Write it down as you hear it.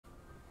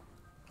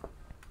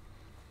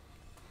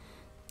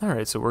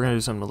Alright, so we're going to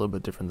do something a little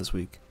bit different this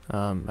week.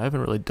 I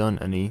haven't really done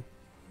any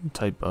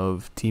type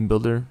of team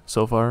builder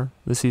so far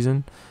this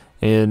season,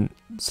 and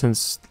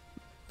since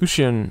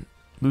Lucienflash,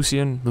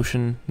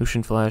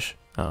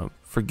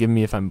 forgive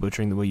me if I'm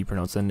butchering the way you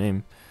pronounce that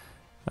name,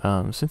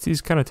 since he's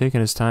kind of taking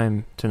his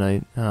time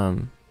tonight,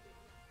 I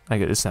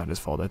guess it's not his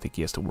fault, I think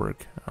he has to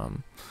work,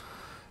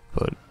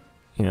 but,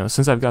 you know,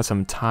 since I've got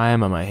some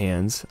time on my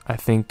hands, I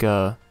think,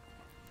 I'm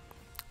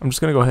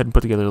just going to go ahead and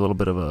put together a little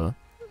bit of a,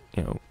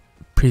 you know,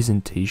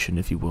 presentation,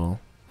 if you will,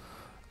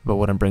 about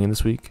what I'm bringing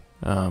this week,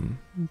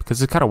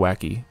 because it's kind of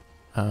wacky.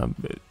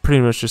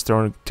 Pretty much just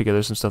throwing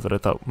together some stuff that I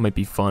thought might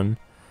be fun,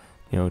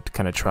 you know, to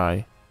kind of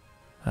try,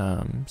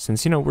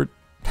 since, you know, we're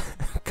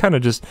kind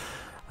of just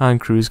on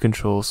cruise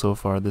control so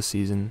far this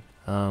season.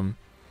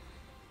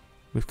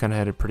 We've kind of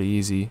had it pretty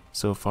easy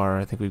so far.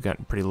 I think we've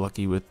gotten pretty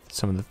lucky with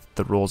some of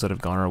the rolls that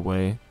have gone our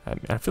way.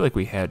 I feel like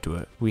we have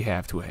to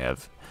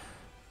have,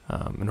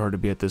 in order to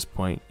be at this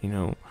point, you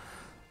know.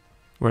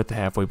 We're at the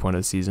halfway point of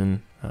the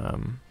season.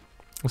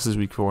 This is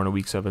week 4 in a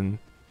week 7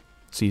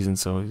 season,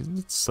 so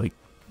it's like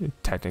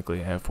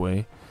technically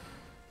halfway.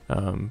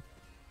 But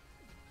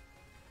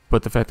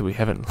the fact that we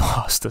haven't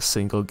lost a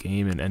single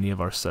game in any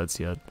of our sets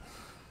yet,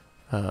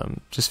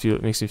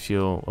 it makes me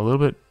feel a little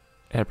bit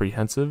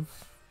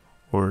apprehensive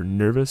or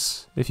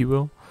nervous, if you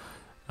will.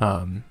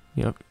 You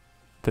know,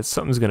 that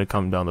something's gonna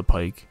come down the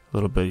pike a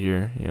little bit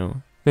here. You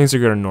know, things are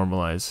gonna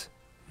normalize.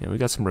 You know, we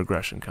got some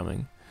regression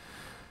coming.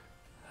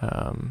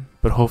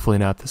 But hopefully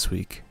not this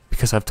week,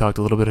 because I've talked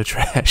a little bit of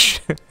trash.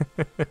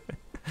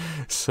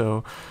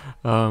 So,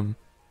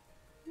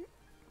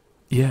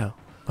 yeah,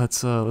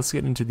 let's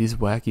get into these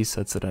wacky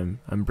sets that I'm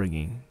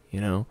bringing.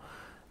 You know,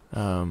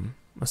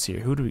 let's see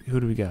here. Who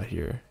do we got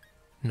here?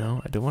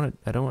 No, I don't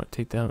want to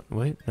take down.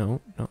 Wait,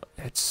 no,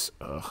 it's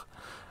I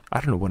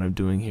don't know what I'm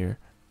doing here.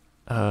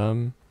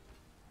 What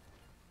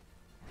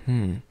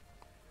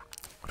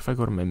if I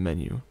go to my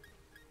menu?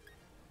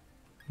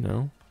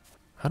 No.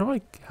 How do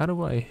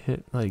I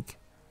hit, like,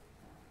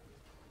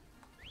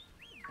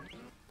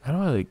 how do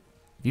I, like,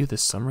 view the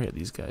summary of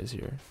these guys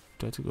here?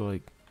 Do I have to go,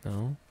 like,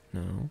 no,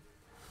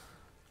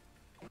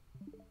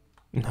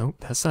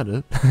 that's not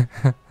it.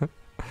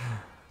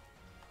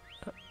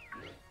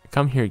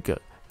 Come here,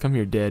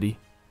 daddy.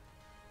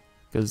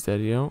 Goes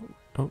daddy out.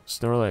 Oh,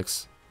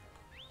 Snorlax.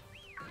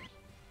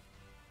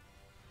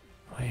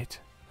 Wait,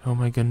 oh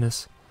my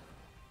goodness.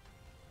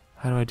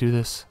 How do I do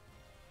this?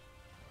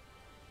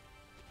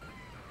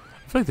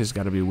 I feel like there's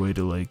got to be a way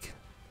to, like,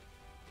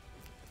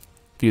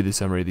 view the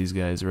summary of these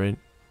guys, right?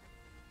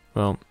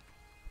 Well,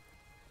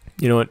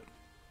 you know what?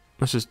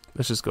 Let's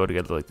just go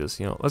together like this.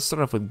 You know, let's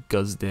start off with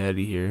Guz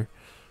Daddy here,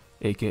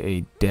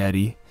 aka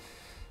Daddy.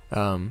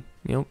 You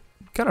know,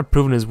 kind of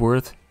proving his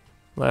worth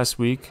last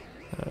week,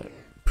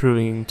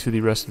 proving to the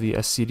rest of the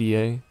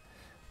SCDA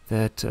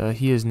that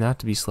he is not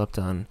to be slept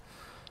on,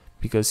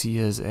 because he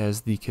is,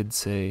 as the kids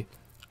say,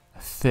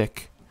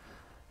 thick,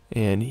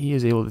 and he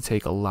is able to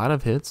take a lot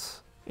of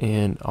hits.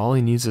 And all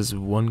he needs is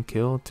one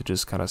kill to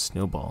just kind of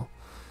snowball,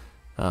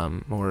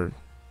 or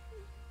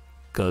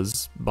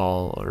Guzz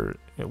ball, or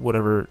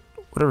whatever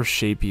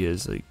shape he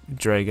is, like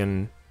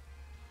dragon,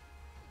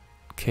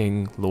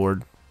 king,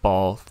 lord,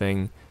 ball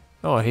thing.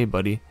 Oh, hey,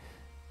 buddy,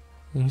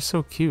 you're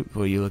so cute.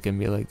 Will you look at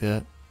me like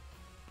that?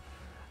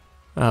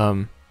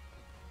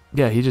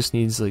 Yeah, he just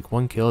needs like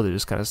one kill to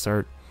just kind of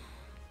start,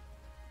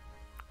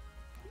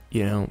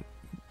 you know,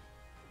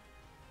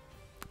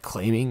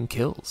 claiming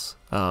kills.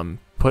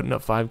 Putting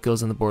up 5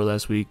 kills on the board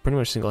last week, pretty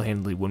much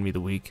single-handedly won me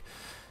the week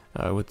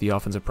with the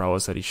offensive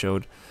prowess that he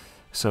showed.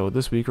 So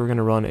this week we're going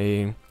to run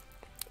a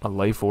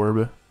Life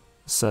Orb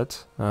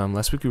set.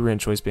 Last week we ran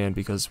Choice Band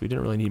because we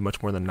didn't really need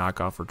much more than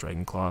Knockoff or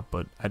Dragon Claw,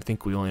 but I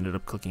think we only ended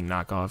up clicking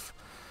Knockoff.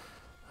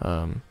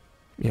 You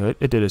know,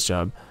 it did its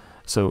job.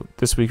 So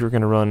this week we're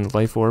going to run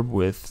Life Orb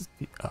with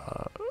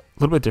a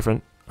little bit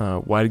different.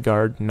 Wide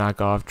Guard,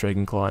 Knockoff,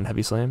 Dragon Claw, and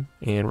Heavy Slam.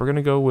 And we're going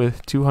to go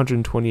with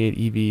 228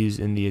 EVs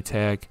in the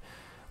attack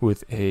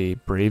with a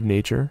Brave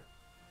Nature,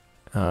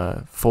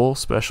 full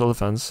special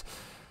defense,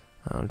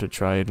 to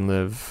try and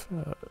live,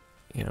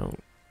 you know,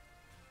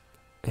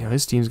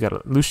 his team's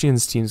got,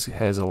 Lucian's team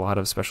has a lot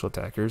of special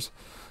attackers,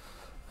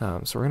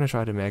 so we're going to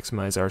try to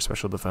maximize our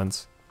special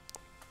defense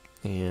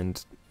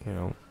and, you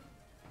know,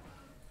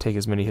 take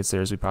as many hits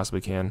there as we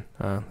possibly can.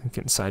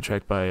 Getting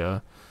sidetracked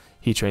by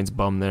Heat Train's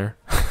bum there.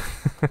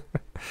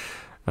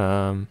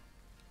 Let's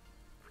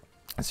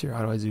see,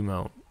 how do I zoom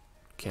out?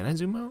 Can I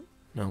zoom out?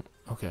 No.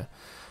 Okay.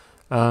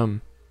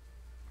 And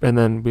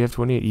then we have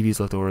 28 EVs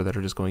left over that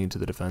are just going into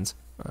the defense.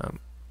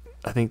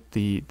 I think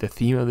the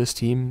theme of this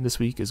team this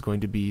week is going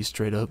to be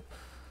straight up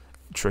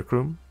Trick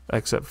Room,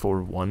 except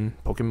for one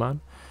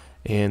Pokemon,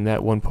 and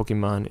that one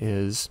Pokemon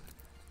is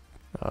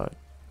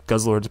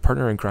Guzzlord's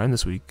partner in crime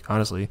this week.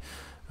 Honestly,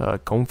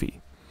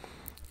 Comfy.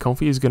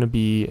 Comfy is going to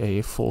be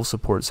a full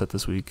support set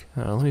this week.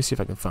 Let me see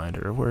if I can find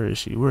her. Where is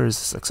she? Where is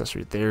this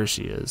accessory? There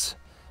she is.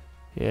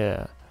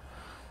 Yeah.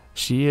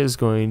 she is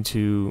going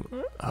to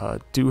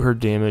do her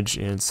damage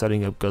in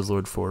setting up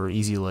Guzzlord for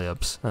easy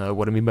layups.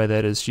 What I mean by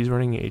that is she's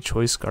running a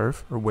Choice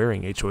Scarf, or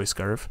wearing a Choice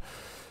Scarf,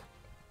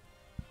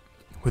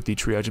 with the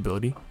triage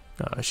ability.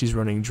 She's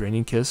running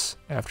Draining Kiss,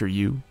 After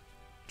You,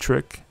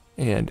 Trick,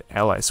 and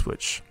Ally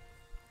Switch.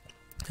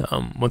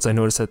 Once I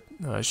noticed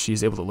that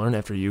she's able to learn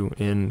After You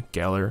in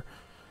Galar,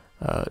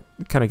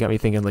 kind of got me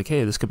thinking like,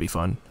 hey, this could be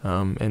fun.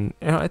 And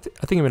I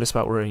think I'm in a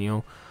spot where, you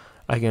know,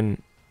 I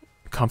can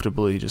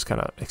comfortably just kind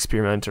of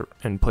experiment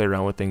and play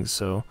around with things.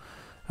 So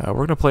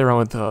we're gonna play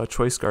around with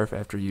Choice Scarf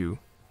After You.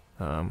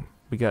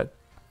 We got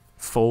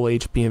full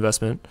HP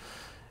investment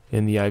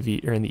in the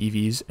IV or in the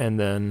EVs, and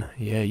then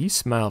yeah, you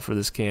smile for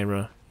this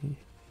camera.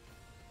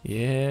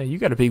 Yeah, you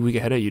got a big week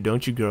ahead of you,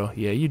 don't you, girl?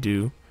 Yeah, you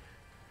do.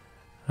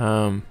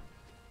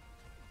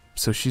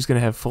 So she's gonna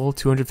have full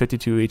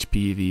 252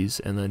 HP EVs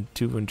and then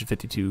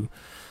 252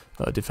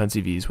 defense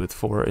EVs with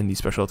 4 in the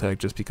special attack,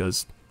 just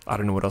because I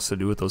don't know what else to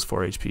do with those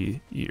 4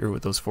 HP or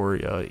with those 4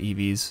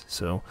 EVs.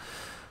 So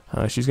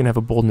she's gonna have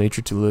a bold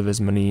nature to live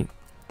as many,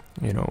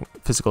 you know,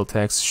 physical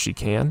attacks as she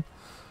can.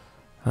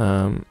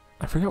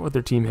 I forgot what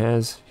their team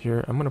has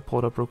here. I'm gonna pull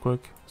it up real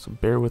quick, so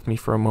bear with me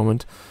for a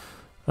moment.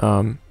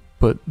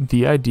 But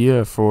the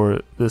idea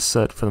for this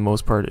set, for the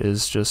most part,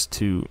 is just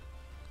to,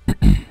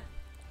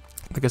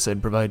 like I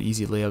said, provide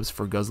easy layups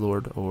for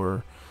Guzzlord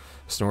or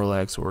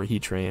Snorlax or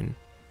Heat Train.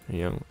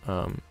 You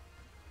know,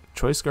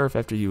 Choice Scarf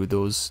After You,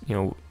 those, you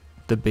know,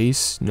 the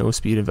base no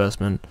speed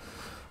investment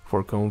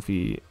for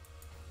Comfey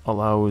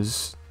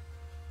allows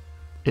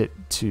it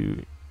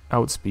to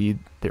outspeed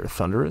their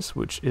Thundurus,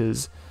 which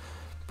is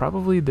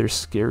probably their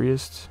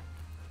scariest,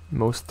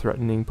 most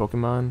threatening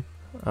Pokemon,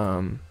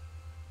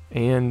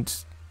 and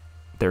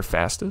their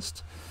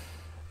fastest.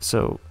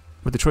 So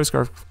with the Choice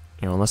Scarf,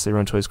 you know, unless they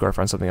run Choice Scarf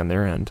on something on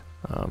their end,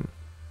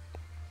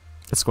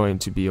 it's going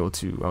to be able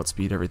to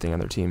outspeed everything on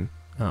their team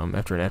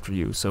after an After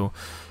You. So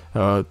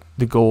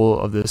the goal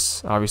of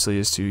this obviously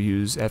is to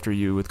use After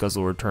You with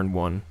Guzzlord turn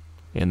 1,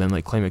 and then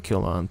like claim a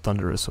kill on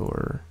Thundurus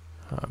or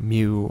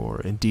Mew or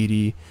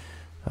Indeedee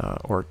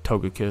or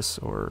Togekiss,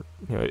 or,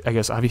 you know, I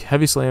guess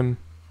Heavy Slam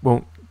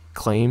won't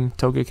claim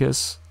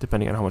Togekiss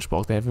depending on how much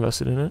bulk they have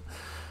invested in it.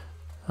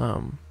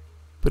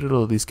 But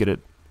it'll at least get it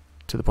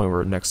to the point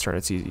where next turn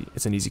it's easy.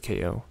 It's an easy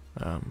KO.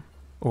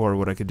 Or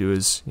what I could do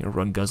is, you know,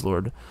 run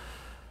Guzzlord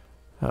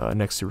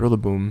next to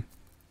Rillaboom,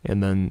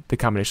 and then the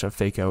combination of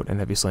Fake Out and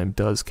Heavy Slam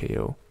does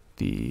KO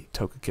the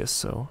Togekiss.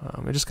 So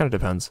it just kind of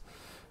depends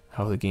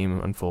how the game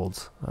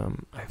unfolds.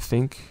 I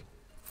think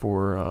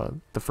for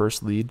the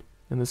first lead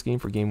in this game,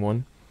 for game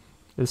 1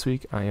 this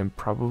week, I am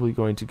probably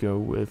going to go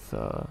with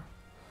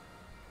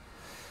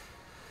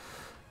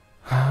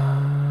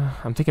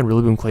I'm thinking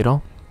Rillaboom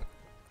Claydol.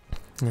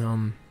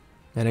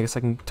 And I guess I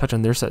can touch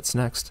on their sets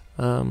next.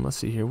 Let's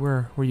see here.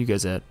 Where you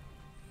guys at?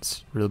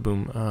 It's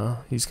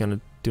Rillaboom. He's kind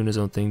of doing his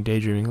own thing,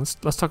 daydreaming. Let's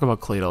talk about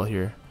Claydol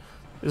here.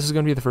 This is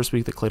going to be the first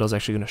week that Claydol's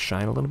actually going to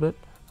shine a little bit.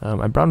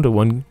 I brought him to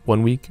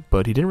one week,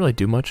 but he didn't really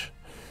do much.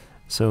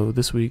 So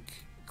this week,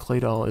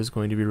 Claydol is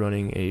going to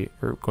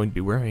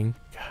be wearing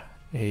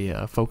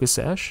a Focus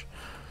Sash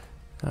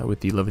with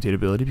the Levitate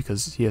ability,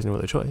 because he has no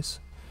other choice.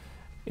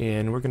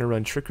 And we're going to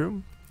run Trick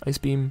Room, Ice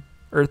Beam,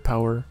 Earth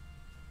Power,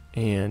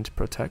 and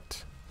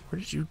Protect. Where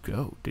did you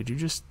go? Did you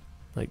just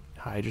like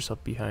hide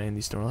yourself behind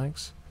these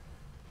Snorlax?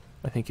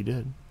 I think you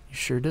did. You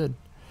sure did.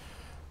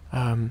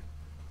 So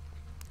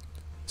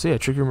yeah,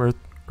 Trick Room,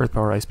 Earth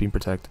Power, Ice Beam,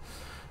 Protect.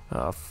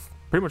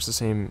 Pretty much the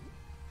same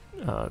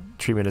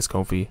treatment as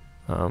Comfey.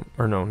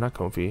 Or no, not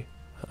Comfey.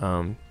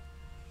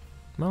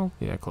 Well,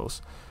 yeah,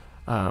 close.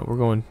 We're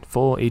going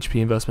full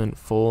HP investment,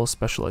 full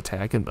special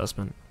attack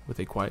investment with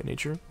a Quiet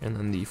Nature, and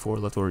then the 4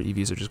 leftover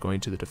EVs are just going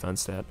to the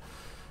defense stat.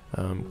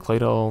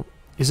 Claydol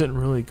isn't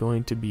really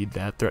going to be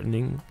that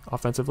threatening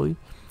offensively,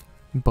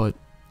 but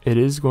it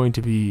is going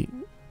to be,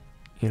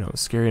 you know,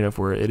 scary enough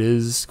where it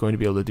is going to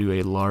be able to do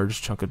a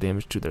large chunk of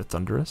damage to their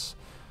Thundurus,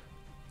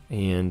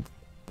 and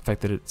the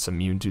fact that it's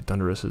immune to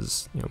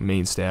Thundurus's, you know,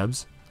 main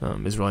stabs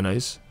is really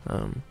nice.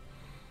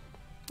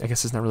 I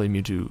guess it's not really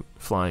immune to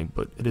flying,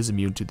 but it is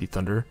immune to the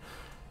Thunder,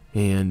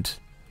 and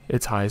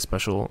its high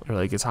special, or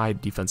like its high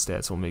defense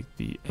stats will make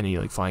any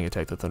like flying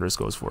attack that Thundurus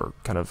goes for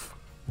kind of,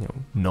 you know,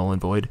 null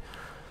and void.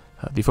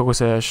 The Focus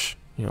Sash,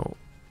 you know,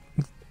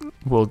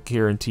 will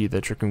guarantee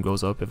that Trick Room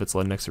goes up if it's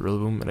led next to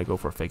Rillaboom and I go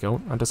for a Fake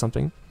Out onto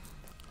something.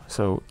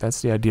 So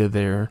that's the idea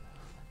there.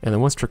 And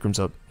then once Trick Room's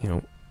up, you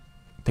know,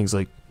 things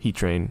like Heat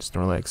Train,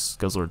 Snorlax,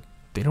 Guzzlord,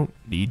 they don't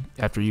need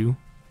After You,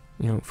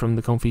 you know, from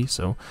the Comfey,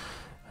 so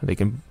they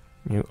can,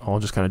 you know, all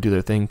just kind of do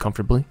their thing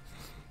comfortably.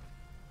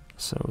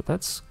 So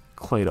that's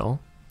Claydol,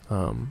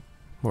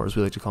 or as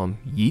we like to call him,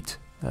 Yeet.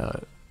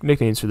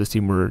 Nicknames for this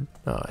team were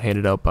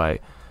handed out by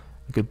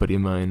a good buddy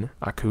of mine,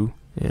 Aku,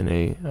 in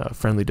a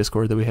friendly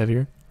Discord that we have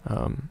here.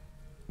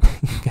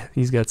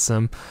 He's got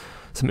some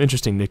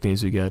interesting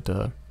nicknames. We got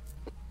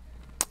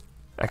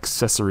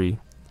Accessory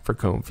for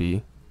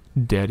Comfey,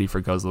 Daddy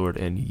for Guzzlord,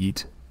 and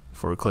Yeet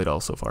for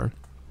Claydol so far.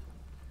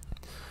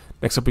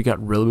 Next up we got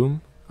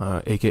Rillaboom,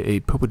 aka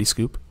Poopity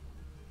Scoop,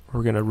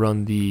 we're gonna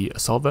run the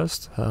assault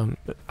vest.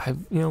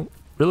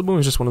 Rillaboom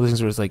is just one of those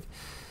things where it's like,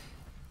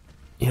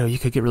 you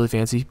could get really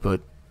fancy,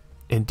 but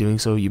in doing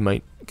so, you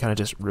might kind of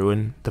just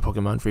ruin the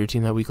Pokemon for your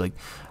team that week. Like,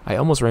 I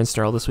almost ran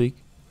Snarl this week,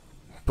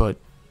 but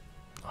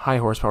high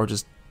horsepower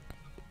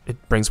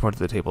it brings more to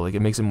the table. Like,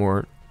 it makes it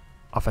more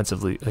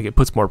offensively, like it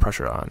puts more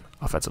pressure on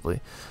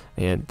offensively,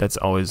 and that's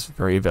always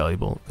very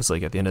valuable. It's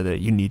like at the end of the day,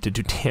 you need to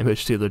do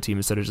damage to the other team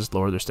instead of just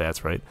lower their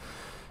stats, right?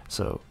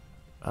 So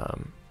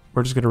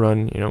we're just gonna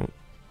run,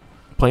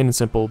 plain and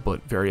simple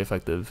but very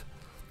effective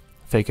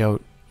Fake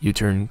Out,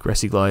 U-Turn,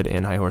 Grassy Glide,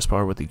 and high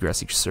horsepower with the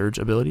Grassy Surge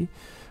ability,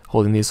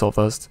 holding the Assault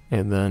Vest,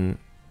 and then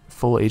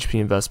full HP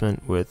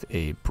investment with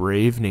a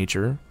Brave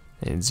Nature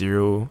and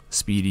 0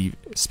 speed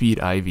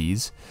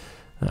IVs.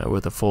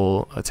 With a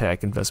full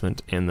attack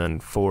investment and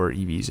then 4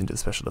 EVs into the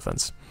special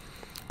defense.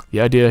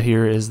 The idea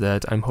here is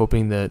that I'm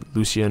hoping that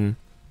Lucien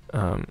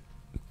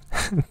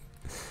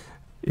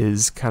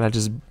is kind of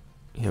just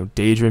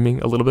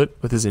daydreaming a little bit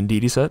with his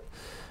Indeedee set.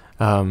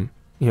 On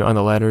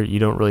the ladder, you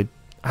don't really,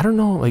 I don't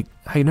know, like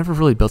I never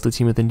really built a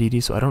team with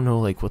Indeedee, so I don't know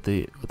like what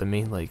the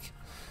main like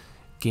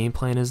game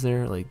plan is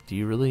there. Like, do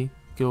you really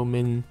go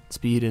min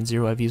speed and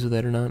 0 IVs with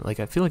that or not? Like,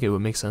 I feel like it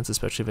would make sense,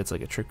 especially if it's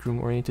like a Trick Room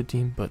oriented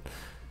team, but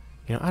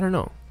I don't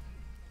know.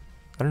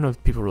 I don't know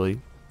if people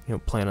really,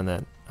 plan on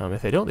that.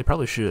 If they don't, they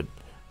probably should,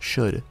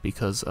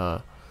 because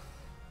I'm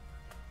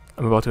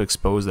about to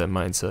expose that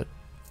mindset.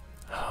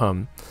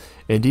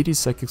 Indeedee's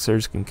Psychic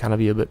Surge can kind of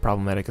be a bit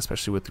problematic,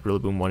 especially with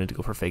Rillaboom wanting to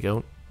go for Fake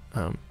Out,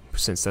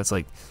 since that's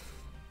like,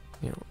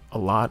 a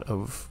lot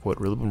of what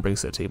Rillaboom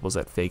brings to the table is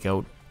that Fake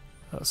Out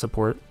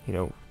support.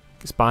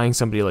 Just buying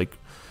somebody like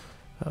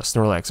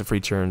Snorlax a free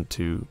turn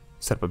to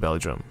set up a Belly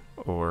Drum,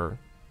 or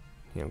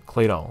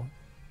Claydol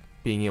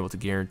being able to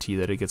guarantee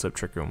that it gets up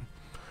Trick Room.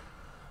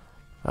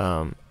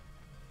 I'm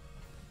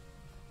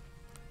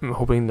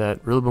hoping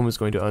that Rillaboom is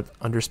going to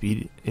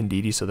underspeed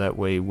Indeedee, so that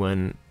way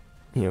when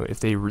if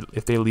they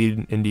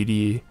lead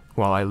Indeedee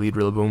while I lead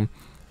Rillaboom,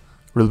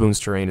 Rillaboom's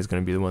terrain is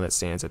going to be the one that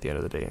stands at the end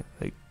of the day.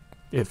 Like,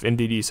 if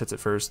Indeedee sets it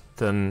first,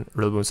 then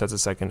Rillaboom sets it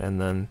second,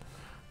 and then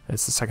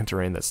it's the second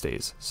terrain that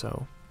stays.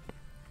 So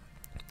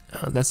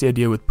that's the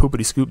idea with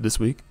Poopity Scoop this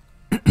week.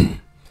 Who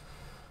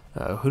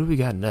do we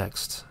got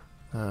next?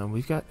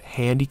 We've got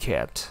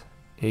Handicapped,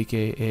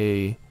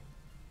 aka,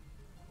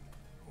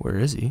 where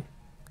is he?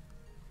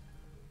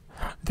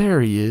 There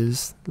he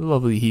is, the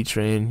lovely Heat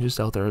Train, just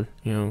out there,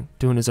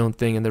 doing his own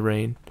thing in the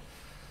rain.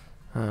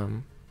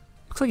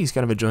 Looks like he's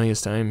kind of enjoying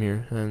his time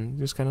here, and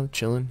just kind of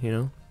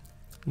chilling,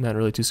 not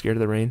really too scared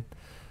of the rain.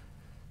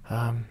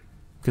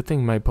 Good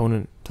thing my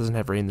opponent doesn't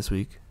have rain this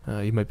week.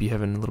 He might be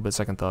having a little bit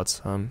second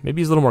thoughts.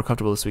 Maybe he's a little more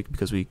comfortable this week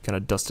because we kind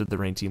of dusted the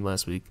rain team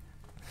last week.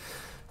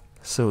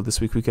 So this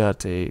week we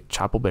got a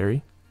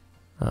Choppleberry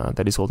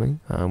that he's holding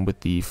with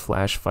the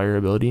Flash Fire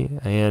ability.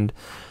 And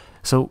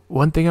so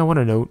one thing I want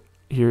to note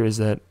here is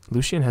that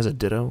Lucien has a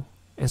Ditto,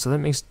 and so that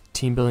makes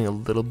team building a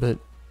little bit,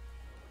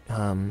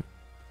 a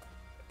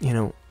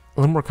little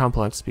more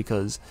complex,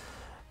 because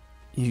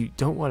you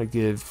don't want to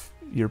give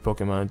your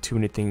Pokemon too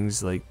many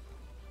things like,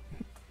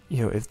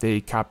 if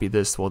they copy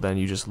this, well then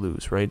you just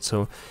lose, right?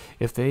 So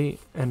if they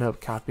end up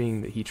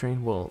copying the Heat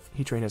Train, well,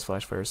 Heat Train has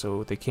Flash Fire,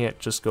 so they can't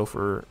just go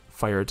for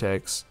fire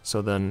attacks,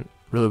 so then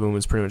Rillaboom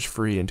is pretty much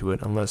free into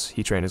it unless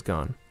Heat Train is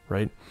gone,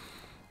 right?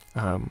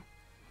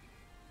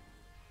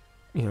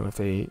 If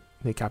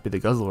they copy the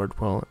Guzzlord,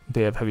 well,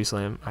 they have Heavy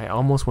Slam. I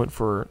almost went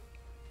for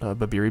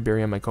Babiri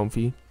Berry on my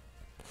Comfey,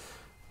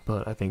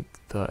 but I think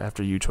the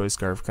After You Choice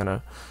Scarf kind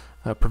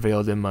of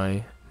prevailed in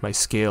my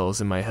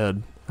scales in my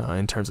head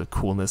in terms of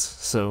coolness,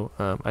 so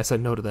I said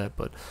no to that.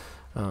 But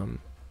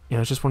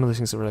it's just one of those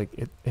things that were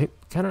like, it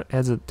kind of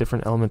adds a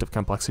different element of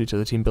complexity to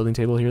the team building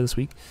table here this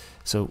week.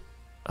 So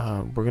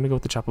we're gonna go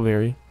with the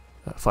Choppleberry,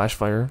 Flash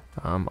Fire.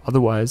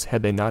 Otherwise,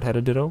 had they not had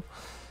a Ditto,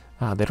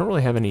 they don't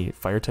really have any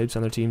fire types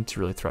on their team to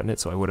really threaten it,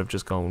 so I would have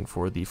just gone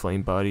for the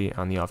Flame Body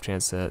on the off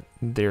chance that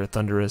their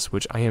Thundurus,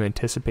 which I am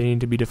anticipating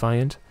to be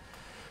Defiant,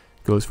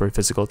 goes for a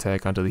physical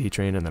attack onto the Heat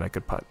Train, and then I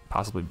could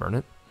possibly burn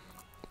it.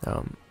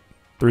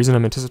 The reason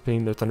I'm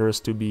anticipating their Thundurus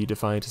to be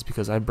Defiant is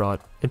because I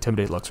brought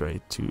Intimidate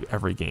Luxray to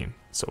every game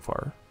so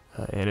far,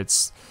 and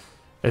it's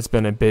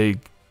been a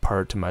big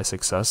part to my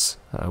success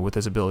with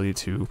his ability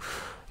to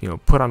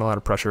put on a lot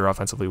of pressure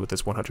offensively with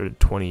this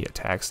 120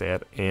 attack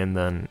stat, and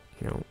then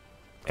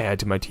add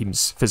to my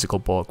team's physical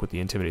bulk with the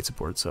Intimidate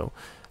support. So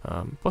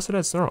plus it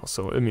adds Snarl,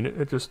 so I mean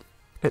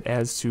it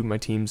adds to my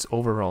team's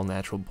overall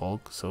natural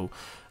bulk. So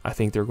I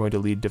think they're going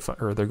to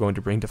they're going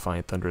to bring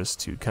Defiant Thundurus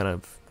to kind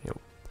of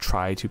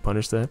try to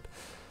punish that.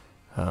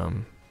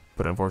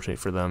 But unfortunately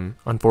for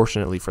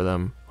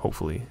them,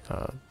 hopefully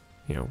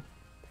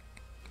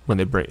when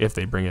if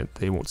they bring it,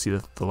 they won't see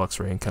the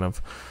Luxray, and kind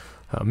of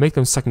make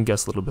them second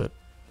guess a little bit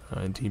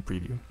in team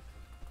preview.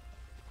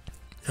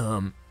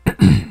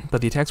 But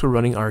the attacks we're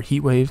running are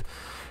Heat Wave,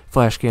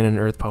 Flash Cannon,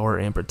 Earth Power,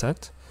 and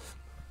Protect.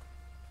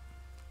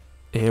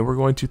 And we're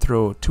going to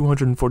throw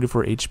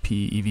 244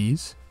 HP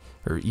EVs,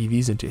 or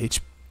EVs into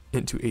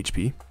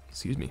HP.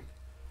 Excuse me.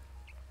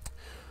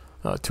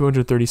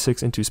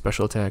 236 into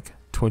special attack,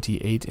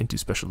 28 into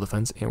special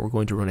defense, and we're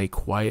going to run a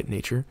quiet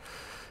nature.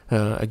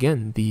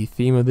 Again, the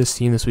theme of this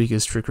team this week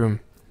is Trick Room.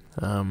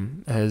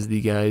 As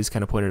the guys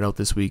kind of pointed out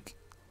this week,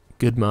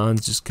 good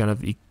mons just kind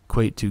of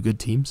equate to good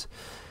teams,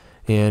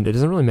 and it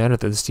doesn't really matter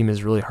that this team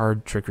is really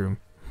hard Trick Room.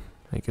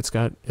 Like, it's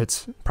got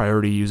its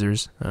priority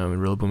users,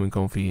 Rillaboom and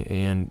Comfy,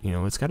 and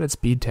it's got its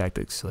speed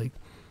tactics, like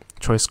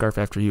Choice Scarf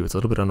after you. It's a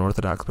little bit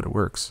unorthodox, but it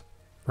works,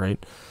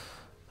 right?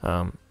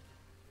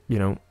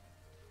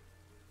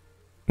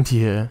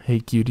 Yeah,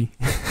 hey cutie.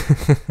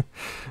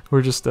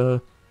 We're just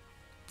we're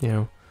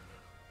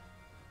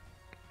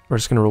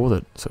just gonna roll with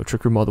it. So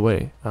Trick Room all the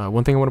way.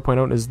 One thing I want to point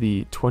out is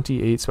the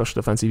 28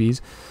 special defense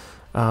EVs.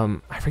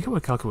 I forget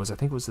what calc it was. I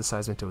think it was the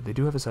Seismitoad. They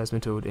do have a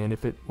Seismitoad, and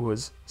if it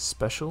was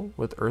special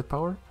with Earth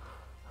Power,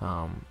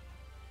 I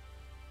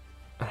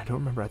don't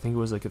remember. I think it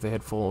was like if they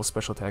had full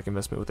special attack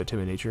investment with the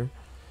Timid Nature,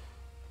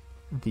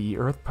 the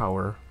Earth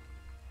Power.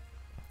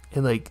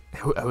 And like,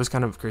 I was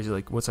kind of crazy.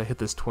 Like, once I hit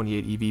this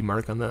 28 EV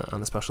mark on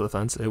the special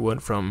defense, it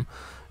went from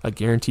a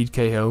guaranteed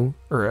KO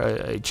or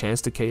a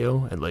chance to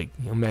KO at like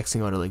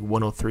maxing out at like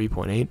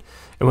 103.8.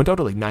 It went down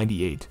to like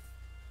 98.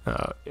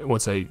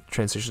 Once I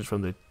transitioned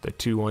from the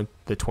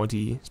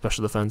 20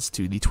 special defense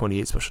to the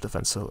 28 special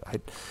defense. So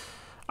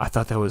I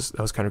thought that was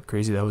kind of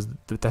crazy.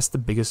 That's the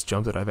biggest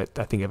jump that I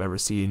think I've ever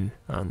seen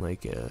on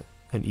like an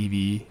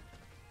EV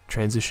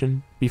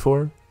transition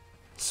before.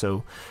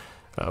 So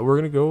we're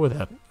gonna go with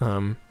that.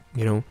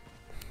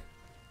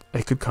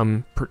 It could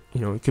come,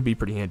 it could be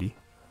pretty handy.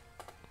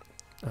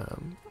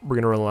 We're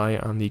gonna rely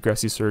on the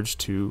Grassy Surge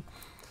to,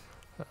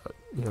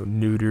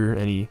 neuter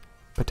any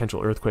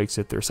potential earthquakes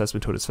if their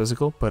Seismitoad is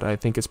physical, but I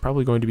think it's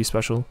probably going to be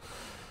special.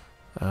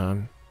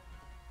 And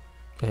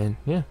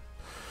yeah.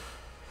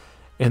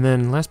 And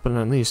then last but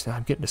not least,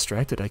 I'm getting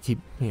distracted. I keep,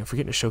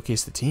 forgetting to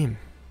showcase the team.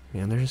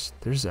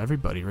 There's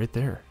everybody right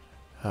there.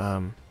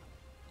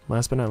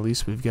 Last but not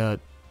least, we've got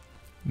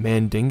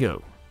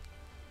Mandingo,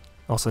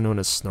 also known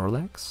as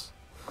Snorlax.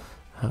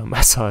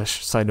 I saw a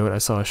side note. I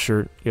saw a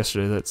shirt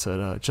yesterday that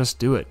said "Just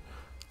do it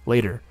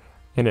later,"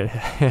 and it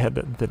had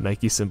the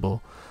Nike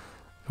symbol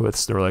with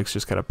Snorlax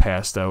just kind of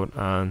passed out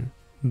on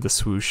the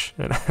swoosh,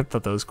 and I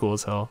thought that was cool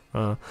as hell.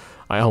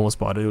 I almost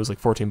bought it. It was like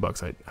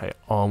 $14. I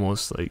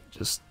almost like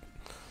just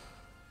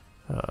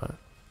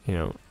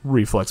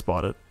reflex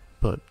bought it,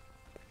 but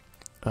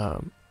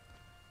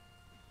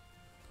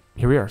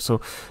here we are. So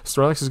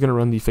Snorlax is going to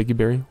run the Figgy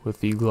Berry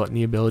with the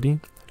Gluttony ability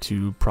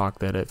to proc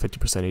that at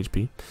 50%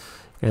 HP.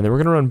 And then we're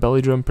going to run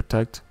Belly Drum,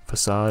 Protect,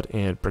 Facade,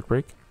 and Brick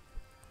Break.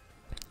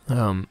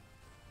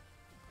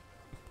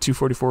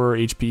 244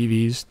 HP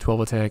EVs,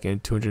 12 attack,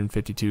 and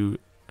 252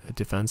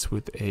 defense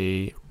with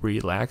a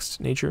relaxed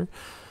nature.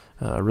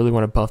 I really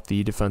want to buff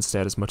the defense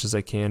stat as much as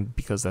I can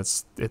because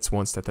it's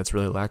one stat that's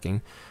really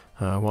lacking.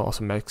 While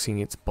also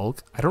maxing its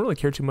bulk. I don't really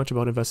care too much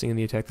about investing in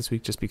the attack this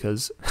week just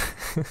because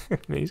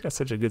he's got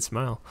such a good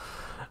smile.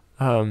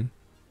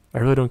 I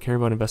really don't care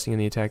about investing in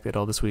the attack at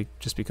all this week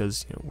just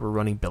because we're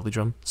running Belly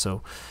Drum.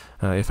 So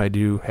if I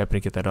do happen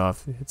to get that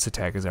off, its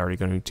attack is already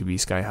going to be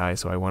sky high,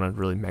 so I want to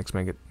really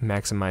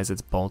maximize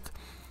its bulk.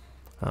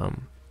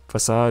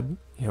 Facade,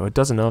 it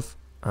does enough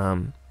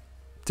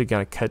to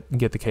kind of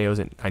get the KOs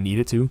that I need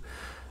it to.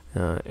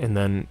 And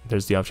then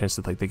there's the off chance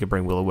that they could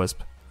bring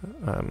Will-O-Wisp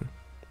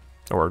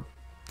or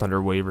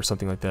Thunder Wave or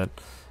something like that,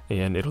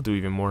 and it'll do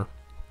even more.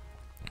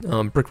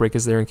 Brick Break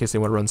is there in case they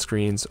want to run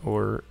screens,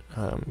 or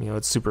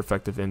it's super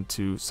effective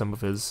into some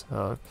of his,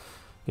 or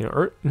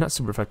not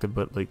super effective,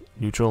 but like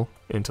neutral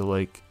into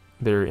like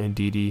their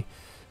Indeedee,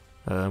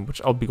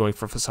 which I'll be going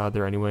for Facade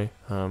there anyway.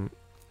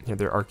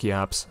 Their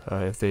Archeops,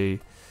 if they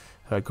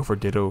go for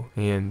Ditto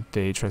and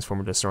they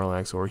transform into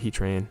Snorlax or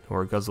Heatran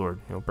or Guzzlord,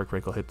 Brick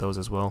Break will hit those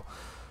as well.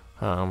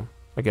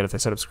 Again, if they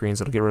set up screens,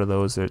 it'll get rid of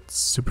those. It's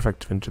super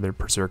effective into their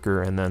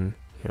Berserker, and then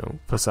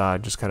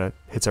Facade just kind of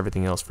hits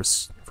everything else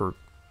for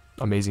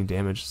amazing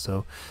damage.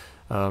 So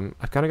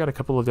I've kind of got a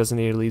couple of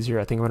designated leads here.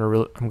 I think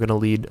I'm gonna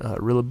lead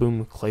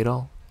Rillaboom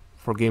Claydol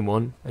for game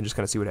 1 and just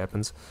kind of see what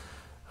happens.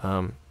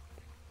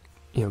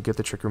 Get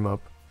the Trick Room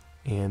up,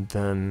 and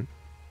then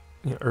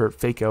or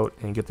fake out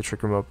and get the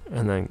Trick Room up,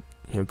 and then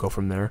go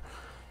from there.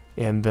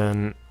 And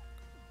then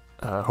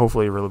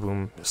hopefully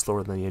Rillaboom is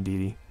slower than the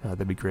Indeedee.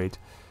 That'd be great.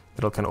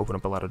 It'll kind of open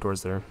up a lot of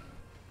doors there.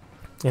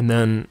 And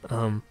then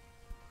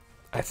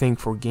I think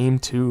for game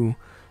 2,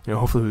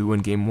 hopefully we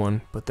win game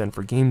 1, but then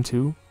for game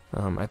 2,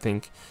 I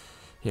think,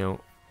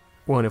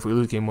 one, if we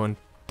lose game 1,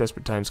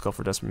 desperate times call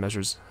for desperate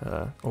measures,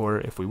 or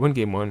if we win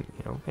game 1,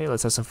 hey,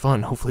 let's have some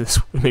fun. Hopefully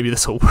maybe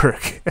this will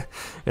work,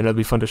 and it'll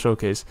be fun to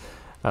showcase.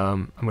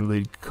 I'm going to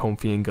lead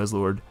Comfy and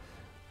Guzzlord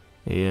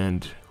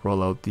and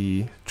roll out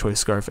the Choice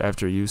Scarf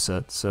after you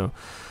set. So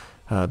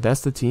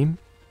that's the team,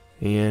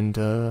 and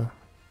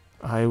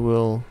I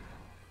will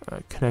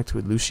connect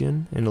with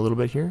Lucien in a little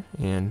bit here,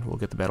 and we'll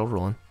get the battle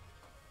rolling.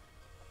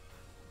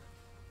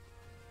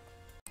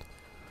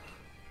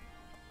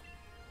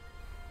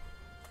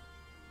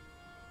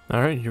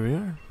 Alright, here we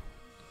are.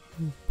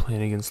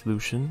 Playing against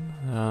Lucien.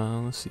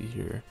 Let's see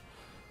here.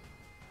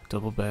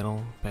 double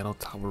battle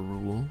tower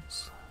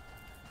rules.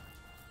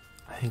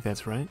 I think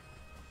that's right.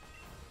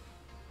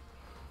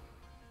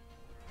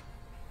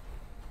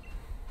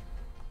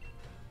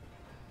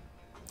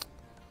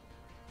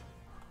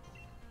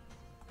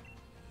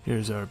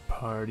 Here's our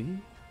party.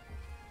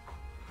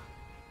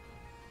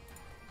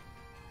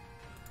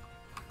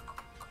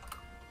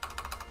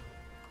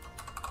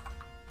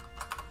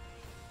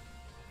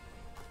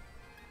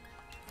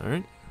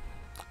 Alright,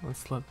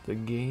 let's let the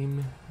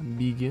game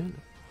begin.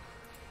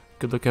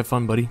 Good luck, have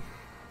fun, buddy.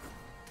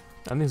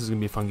 I think this is gonna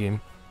be a fun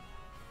game.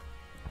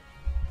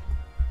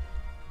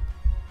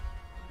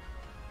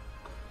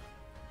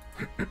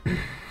 A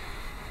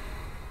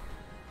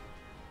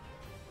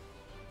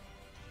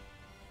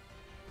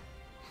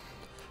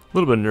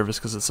little bit nervous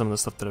because of some of the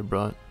stuff that I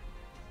brought.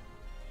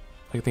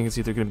 I think it's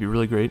either gonna be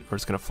really great or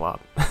it's gonna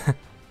flop. I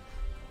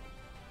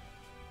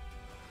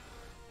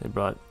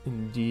brought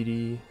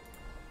Indeedee,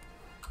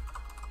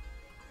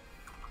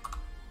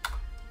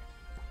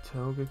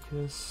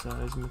 Togekiss,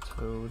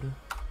 Seismitoad,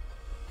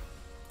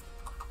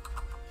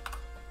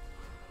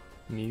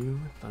 Mew,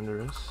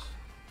 Thundurus,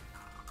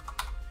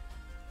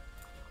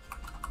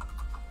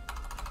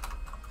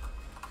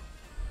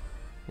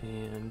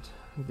 and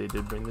they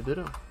did bring the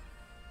Ditto.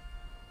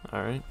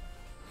 Alright.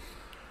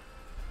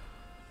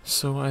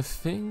 So I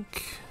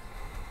think,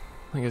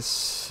 like I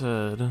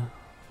said,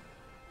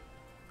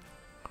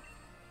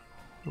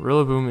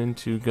 Rillaboom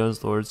into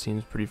Guzzlord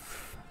seems pretty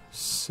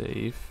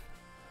safe.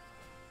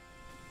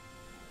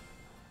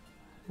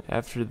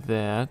 After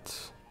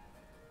that,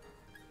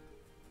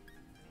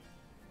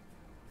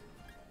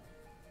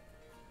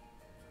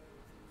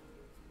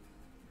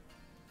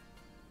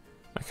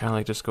 I kind of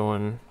like just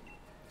going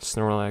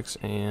Snorlax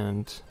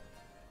and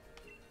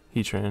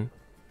Heatran,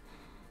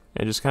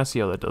 and just kind of see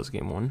how that does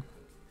game one.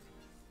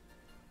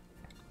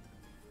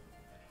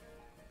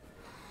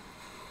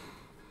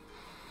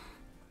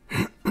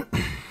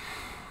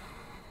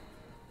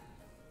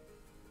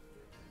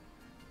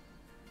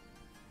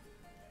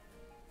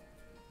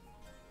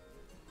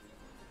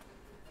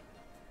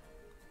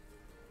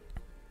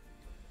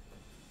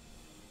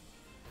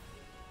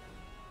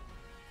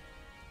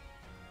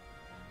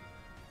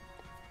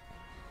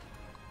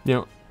 You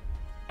know,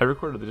 I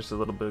recorded just a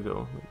little bit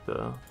ago, like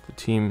the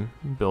team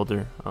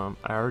builder. I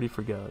already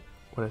forgot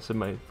what I said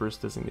my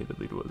first designated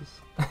lead was.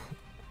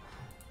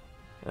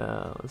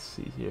 Let's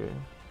see here.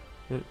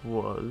 It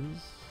was,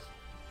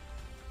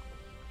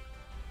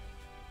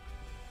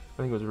 I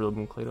think it was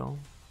Rillaboom Claydol.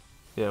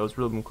 Yeah, it was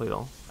Rillaboom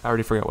Claydol. I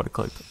already forgot what I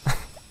clicked.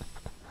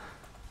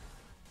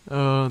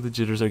 Oh, the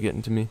jitters are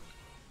getting to me.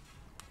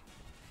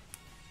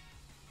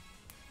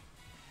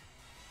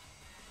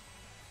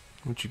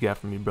 What you got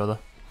for me, brother?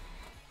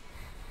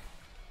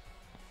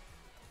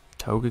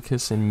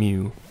 Togekiss and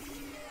Mew.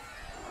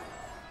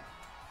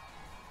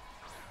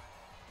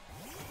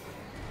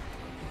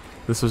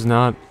 This was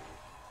not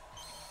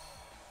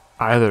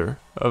either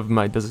of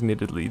my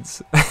designated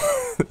leads.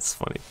 It's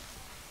funny.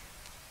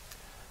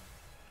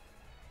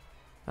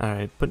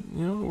 Alright, but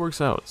you know, it works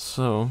out,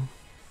 so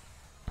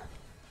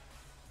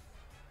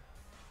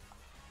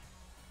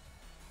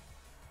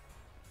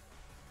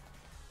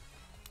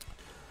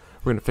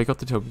we're gonna fake out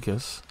the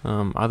Togekiss.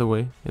 Either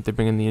way, if they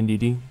bring in the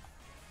Indeedee,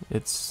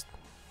 it's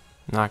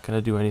not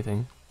gonna do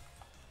anything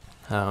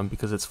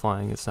because it's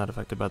flying. It's not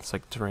affected by the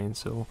psychic terrain,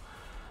 so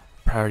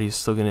priority is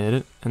still gonna hit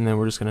it, and then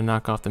we're just gonna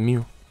knock off the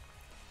Mew.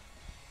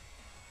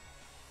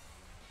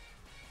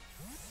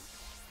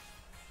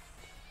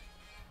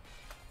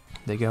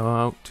 They go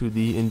out to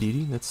the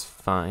Indeedee. That's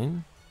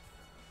fine.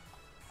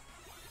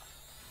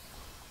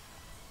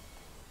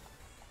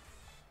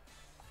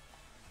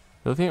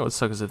 The other thing that would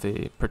suck is if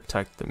they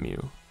protect the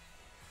Mew.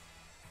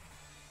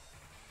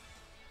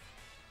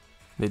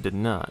 They did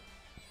not.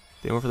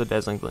 They went for the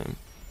Dazzling Gleam.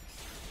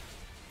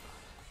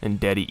 And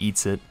Daddy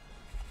eats it.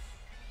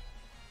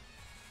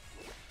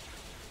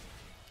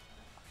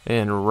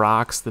 And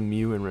rocks the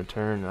Mew in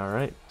return.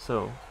 Alright,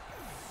 so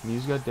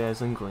Mew's got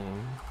Dazzling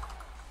Gleam.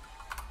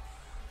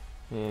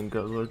 And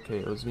Guzzlord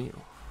KO's Mew.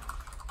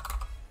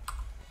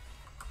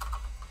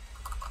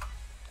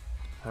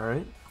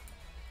 Alright.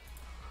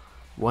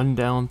 1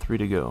 down, 3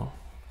 to go.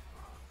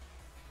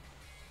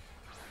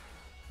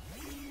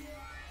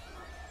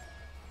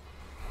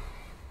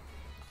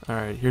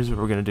 Alright, here's what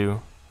we're going to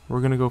do. We're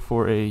going to go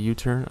for a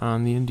U-turn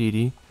on the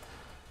Indeedee.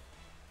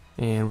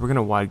 And we're going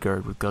to wide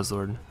guard with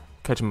Guzzlord.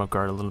 Catch him off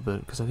guard a little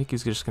bit, because I think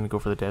he's just going to go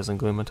for the Dazzling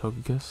Gleam on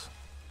Togekiss.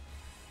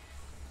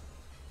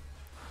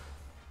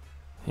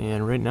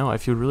 And right now I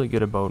feel really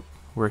good about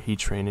where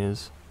Heatran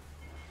is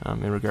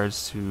in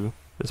regards to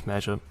this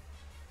matchup.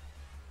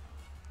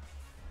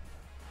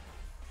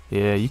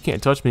 Yeah, you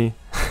can't touch me.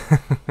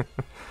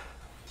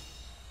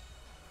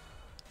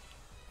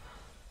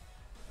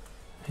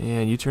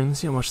 And U-turn,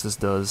 let's see how much this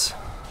does.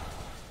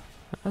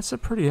 That's a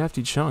pretty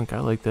hefty chunk, I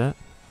like that.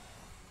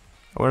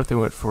 I wonder if they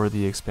went for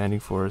the Expanding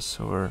Force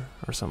or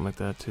something like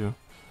that too.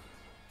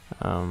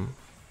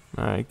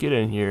 Alright, get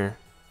in here,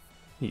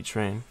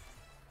 Heatran.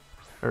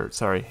 Or,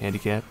 sorry,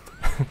 Handicap.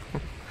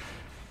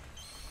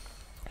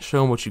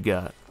 Show them what you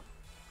got.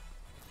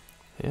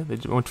 Yeah,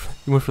 you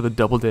went for the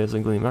double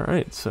dazzling gleam. All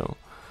right, so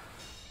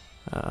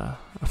a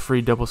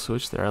free double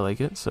switch there. I like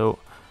it. So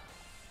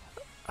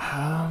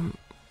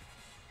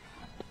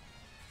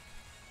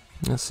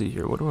let's see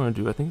here. What do I want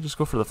to do? I think just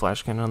go for the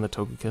flash cannon on the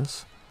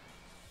Togekiss.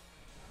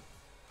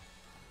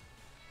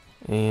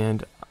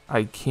 And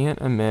I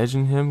can't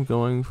imagine him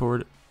going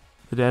for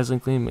the dazzling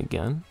gleam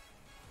again.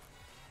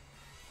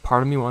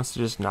 Part of me wants to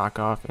just knock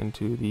off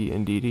into the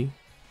Indeedee.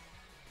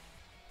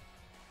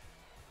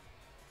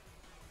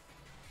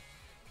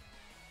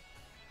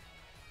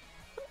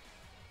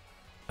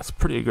 That's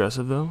pretty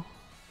aggressive though.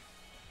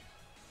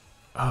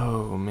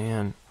 Oh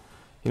man.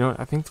 You know what?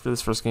 I think for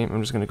this first game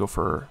I'm just going to go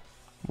for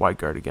wide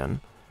guard again.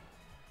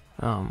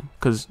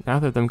 Because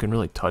neither of them can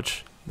really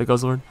touch the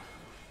Guzzlord.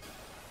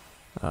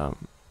 You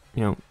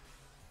know,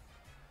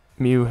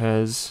 Mew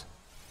has...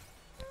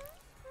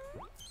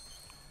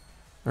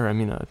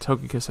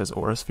 Togekiss has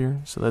Aura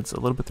Sphere, so that's a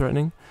little bit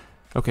threatening.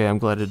 Okay, I'm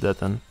glad I did that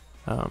then.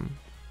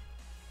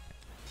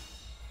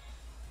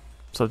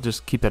 So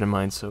just keep that in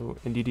mind. So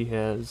Indeedee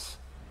has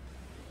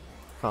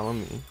Follow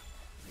Me.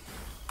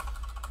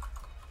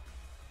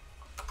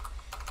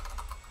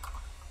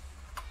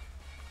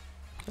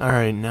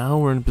 Alright, now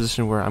we're in a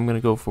position where I'm going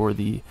to go for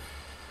the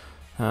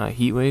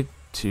Heat Wave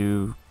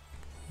to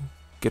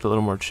get a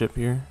little more chip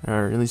here,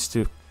 or at least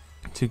to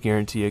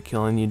guarantee a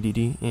kill on the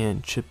Indeedee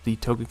and chip the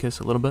Togekiss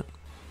a little bit.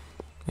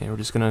 And we're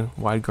just going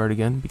to wide guard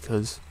again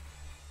because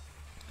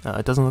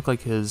it doesn't look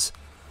like his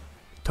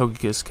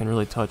Togekiss can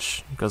really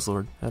touch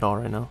Guzzlord at all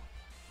right now.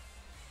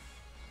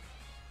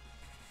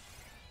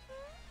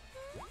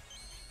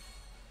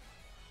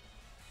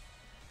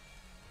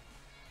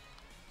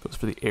 Goes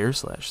for the Air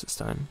Slash this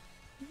time.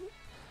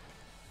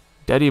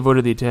 Daddy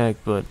avoided the attack,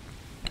 but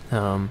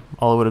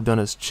all it would have done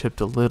is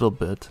chipped a little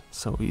bit.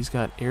 So he's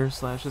got Air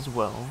Slash as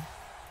well.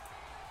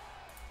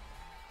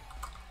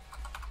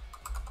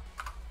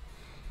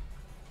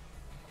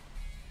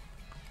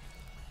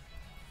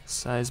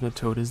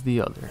 Seismitoad is the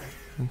other.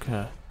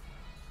 Okay.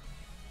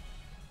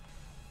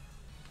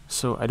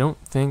 So I don't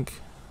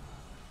think...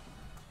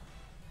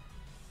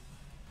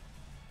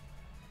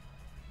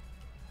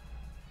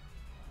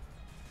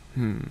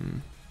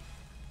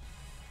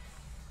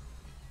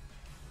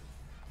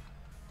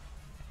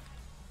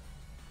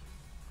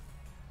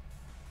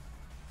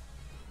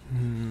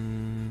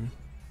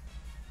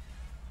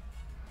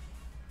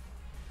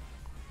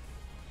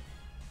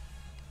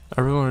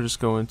 I really want to just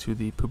go into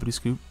the Poopity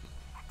Scoop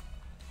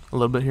a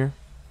little bit here.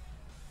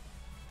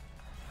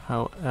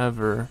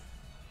 However,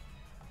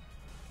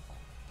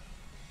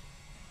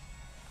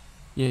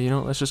 yeah, you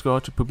know, let's just go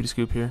out to Poopity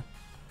Scoop here.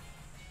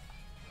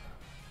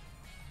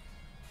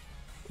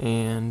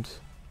 And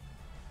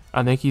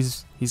I think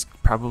he's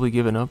probably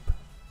given up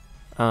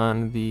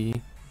on the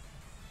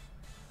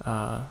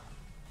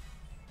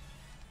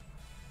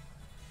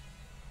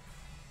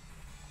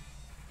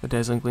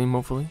Dazzling Gleam,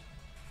 hopefully.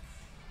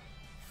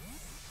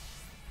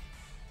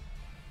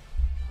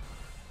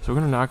 So we're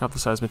going to knock out the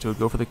Seismitoad,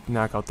 go for the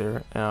knockout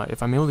there.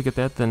 If I'm able to get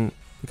that, then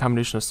the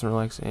combination of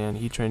Snorlax and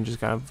Heat Train just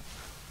kind of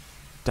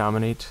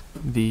dominate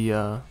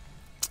the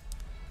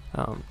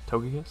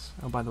Togekiss.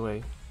 Oh, by the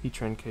way, Heat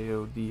Train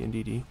KO'd the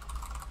Indeedee.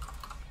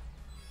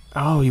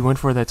 Oh, he went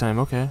for it that time,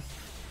 okay.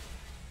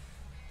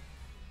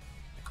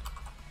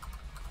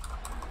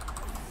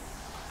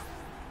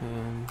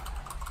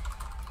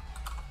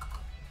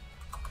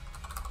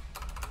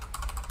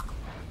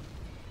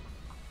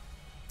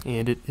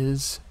 And it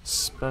is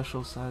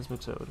Special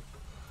Seismitoad.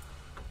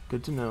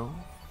 Good to know.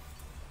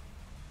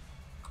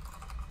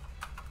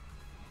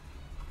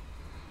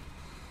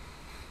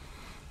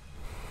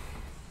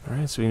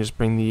 Alright, so we can just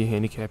bring the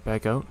handicap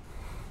back out.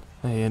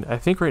 And I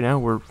think right now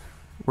we're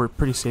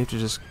pretty safe to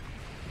just,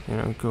 you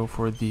know, go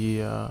for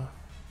the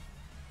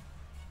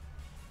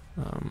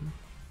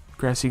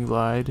Grassy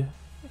Glide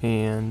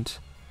and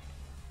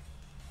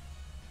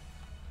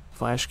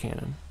Flash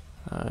Cannon,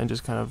 and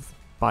just kind of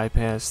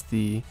bypass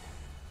the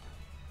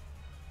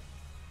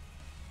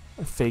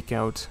fake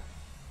out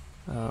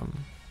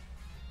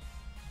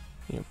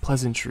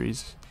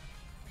pleasantries.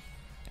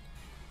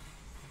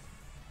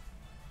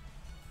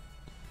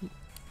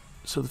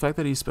 So the fact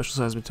that he's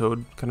Special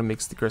Seismitoad kind of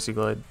makes the Grassy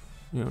Glide,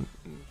 you know,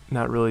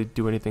 not really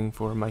do anything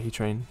for my Heat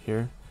Train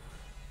here.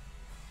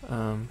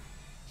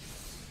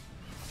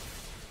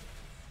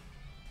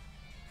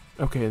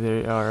 Okay,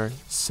 they are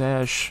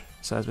Sash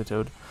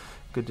Seismitoad.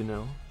 Good to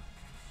know.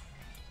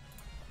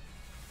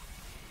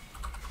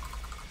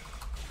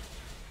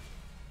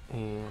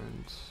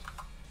 And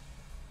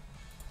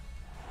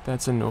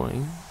that's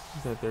annoying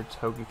that their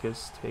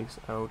Togekiss takes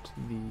out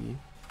the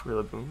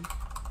Rillaboom.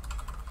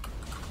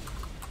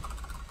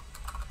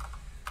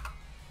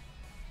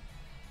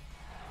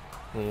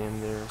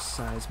 And their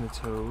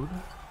Seismitoad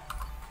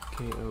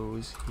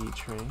KO's Heat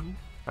Train.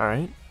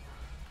 Alright.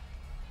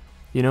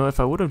 You know, if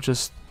I would have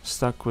just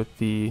stuck with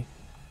the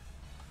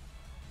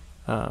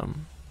if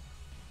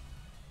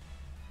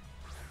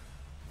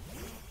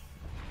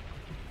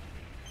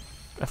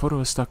I would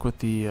have stuck with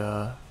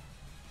the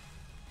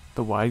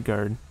the wide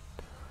guard,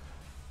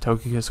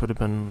 Togekiss would have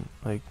been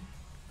like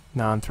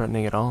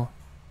non-threatening at all.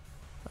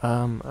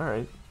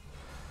 Alright.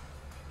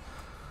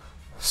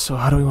 So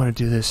how do we want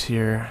to do this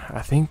here?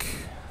 I think...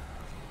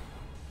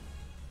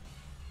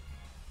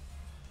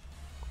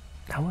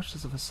 How much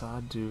does a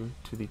Facade do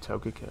to the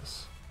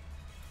Togekiss?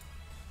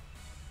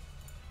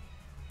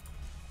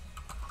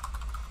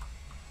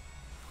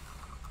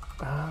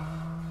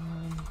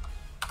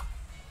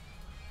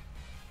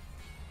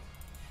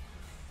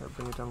 I'll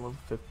bring it down to level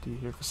 50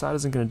 here. Facade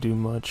isn't going to do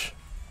much.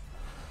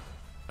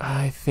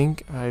 I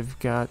think I've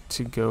got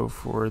to go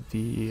for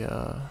the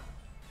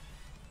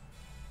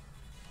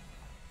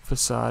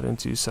Facade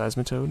into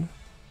Seismitoad.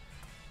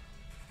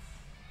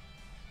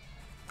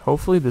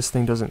 Hopefully this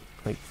thing doesn't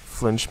like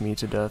flinch me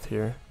to death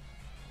here.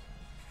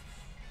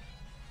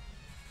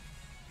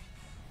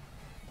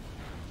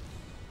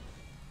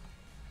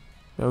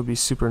 That would be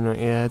super annoying.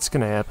 Yeah, it's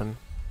gonna happen.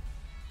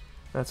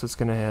 That's what's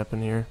gonna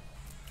happen here.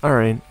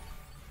 Alright.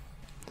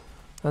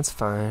 That's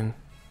fine.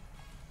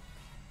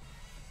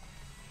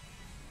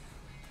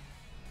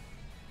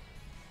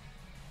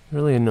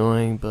 Really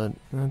annoying, but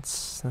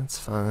that's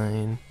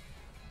fine.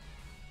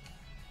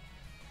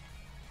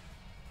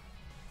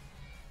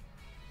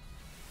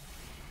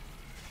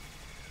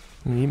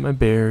 I'm gonna eat my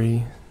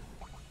berry.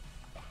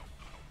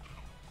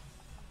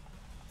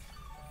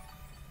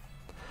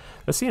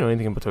 That's the annoying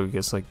thing about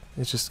Togekiss, like,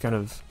 it just kind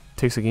of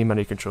takes the game out of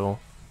your control.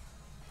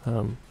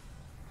 The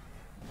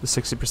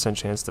 60%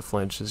 chance to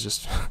flinch is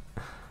just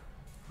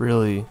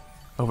really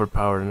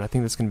overpowered, and I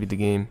think that's going to be the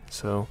game.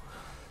 So,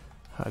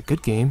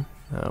 good game.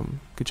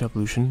 Good job,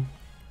 Lucian.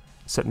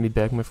 Setting me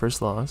back my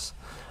first loss.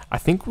 I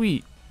think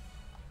we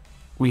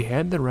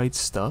had the right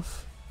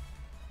stuff.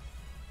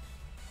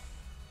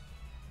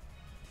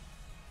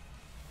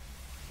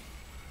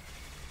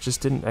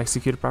 Just didn't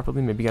execute it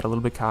properly. Maybe got a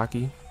little bit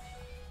cocky.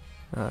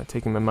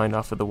 Taking my mind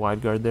off of the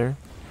wide guard there.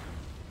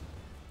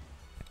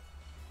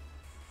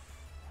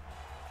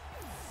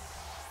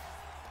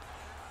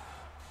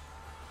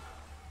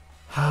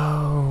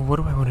 Oh, what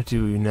do I want to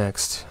do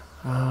next?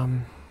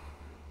 You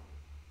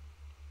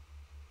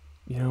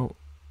know,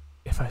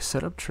 if I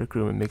set up Trick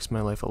Room, it makes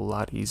my life a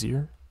lot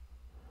easier.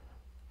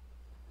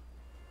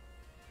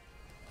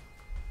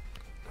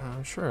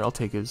 Sure, I'll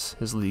take his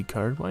lead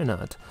card. Why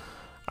not?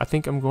 I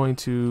think I'm going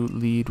to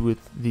lead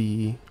with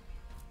the...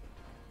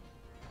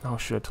 Oh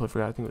shit, I totally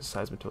forgot. I think it was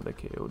Seismitoad that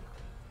KO'd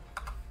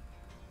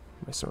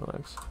my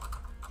Snorlax.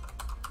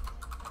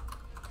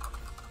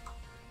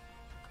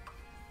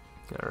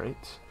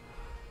 Alright.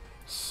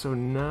 So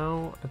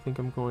now I think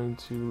I'm going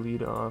to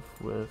lead off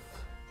with...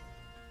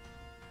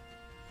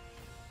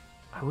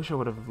 I wish I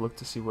would have looked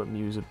to see what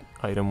Mew's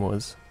item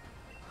was.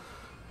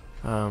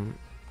 I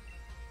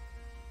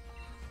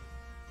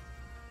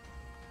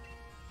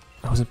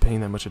wasn't paying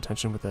that much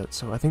attention with that,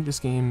 so I think this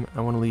game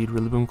I want to lead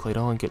Rillaboom,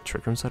 Claydol, and get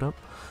Trick Room set up.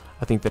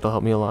 I think that'll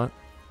help me a lot.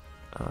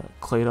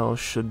 Claydol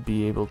should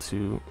be able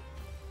to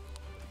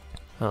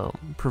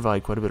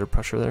provide quite a bit of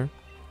pressure there.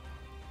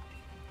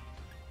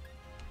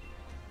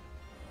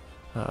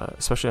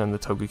 Especially on the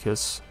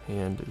Togekiss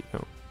and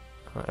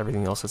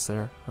everything else that's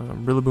there.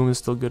 Rillaboom is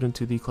still good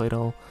into the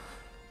Claydol,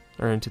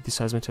 or into the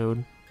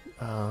Seismitoad.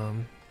 I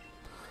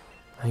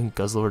think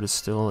Guzzlord is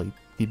still like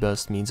the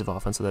best means of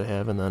offense that I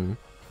have, and then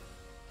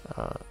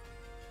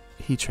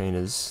Heat Train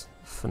is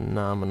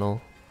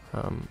phenomenal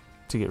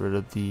to get rid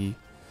of the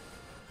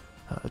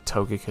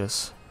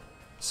Togekiss.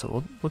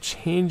 So we'll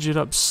change it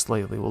up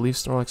slightly. We'll leave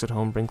Snorlax at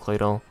home, bring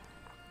Claydol.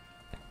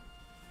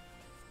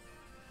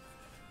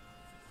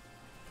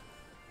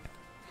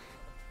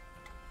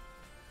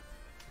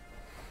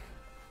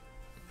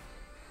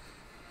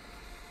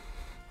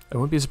 I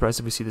wouldn't be surprised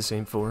if we see the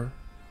same four.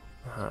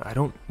 I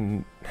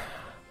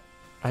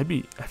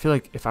feel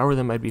like if I were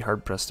them, I'd be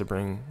hard pressed to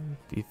bring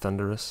the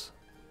Thundurus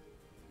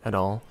at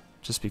all,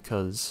 just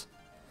because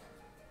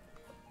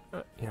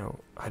I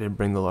didn't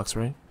bring the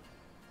Luxray,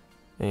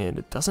 and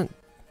it doesn't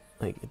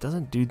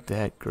do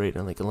that great,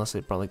 and unless they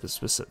brought like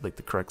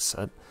the correct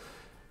set.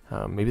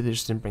 Maybe they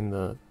just didn't bring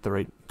the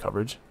right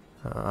coverage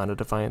on a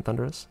Defiant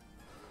Thundurus.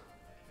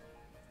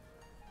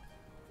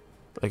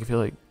 Like, I feel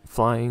like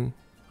flying,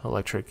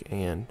 electric,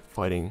 and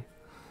fighting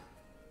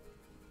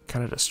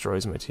kind of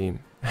destroys my team.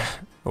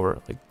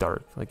 Or like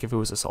dark, like if it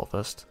was Assault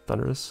Vest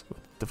Thundurus with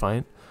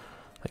Defiant,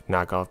 like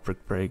knock off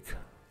Brick Break,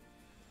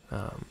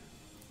 and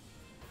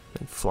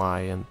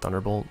Fly and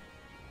Thunderbolt,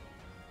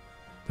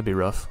 that'd be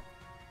rough.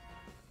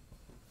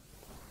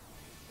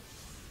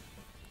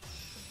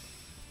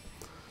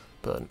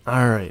 But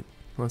alright,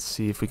 let's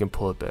see if we can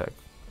pull it back.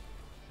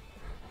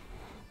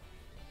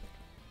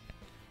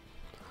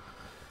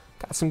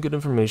 Got some good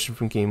information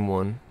from game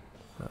 1.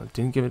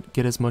 Didn't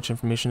get as much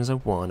information as I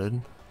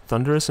wanted.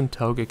 Thundurus and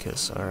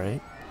Togekiss,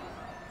 alright.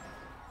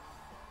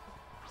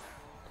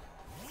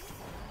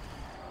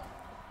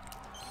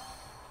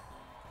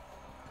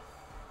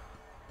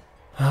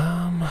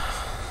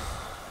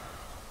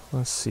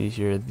 Let's see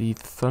here. The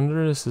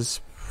Thundurus is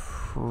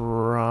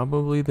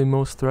probably the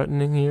most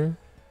threatening here.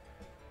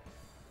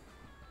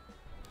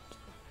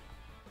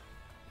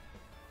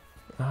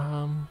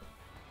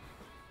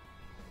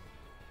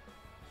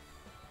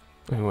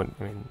 I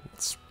mean,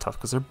 it's tough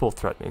because they're both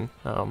threatening.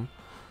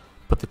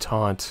 But the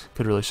taunt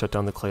could really shut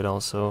down the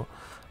Claydol, so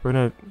we're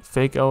gonna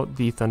fake out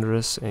the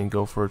Thunderous and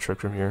go for a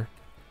Trick Room here.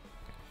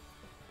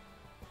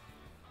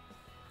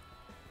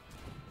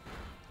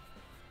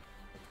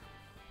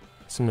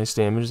 Some nice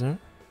damage there.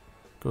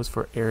 Goes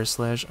for Air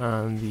Slash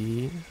on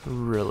the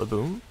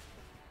Rillaboom.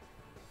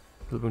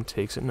 Rillaboom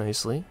takes it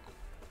nicely.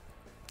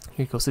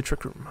 Here goes the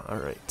Trick Room.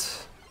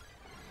 Alright.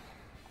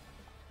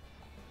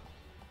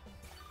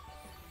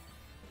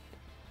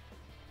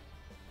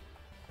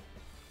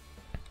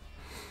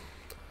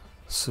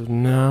 So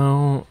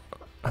now,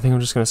 I think I'm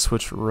just going to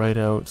switch right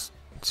out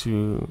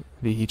to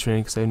the Heat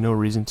Train because I have no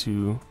reason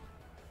to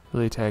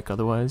really attack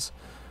otherwise.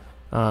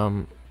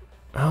 Well,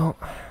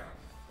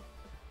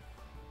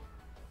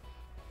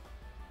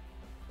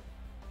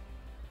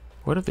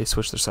 what if they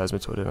switch their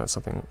Seismitoad in on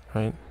something,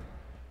 right?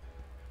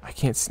 I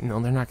can't see, no,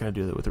 they're not going to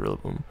do that with the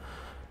Rillaboom.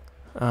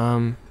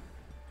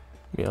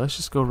 Yeah, let's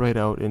just go right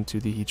out into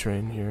the Heat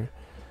Train here,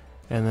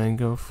 and then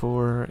go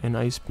for an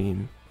Ice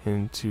Beam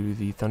into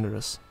the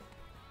Thunderous.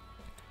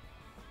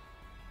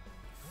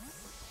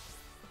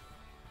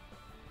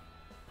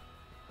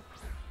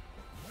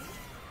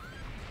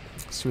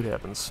 See what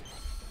happens.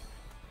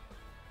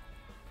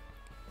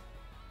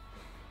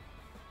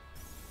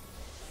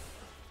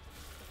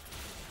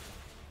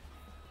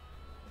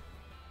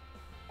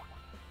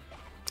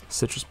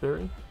 Citrus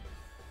Berry.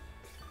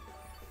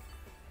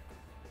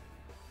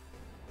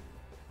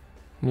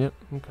 Yep,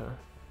 okay.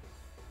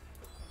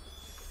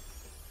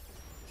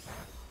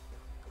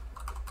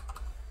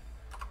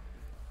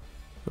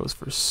 Goes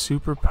for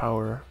super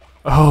power.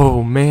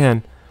 Oh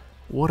man,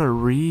 what a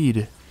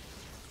read.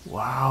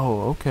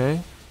 Wow,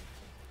 okay.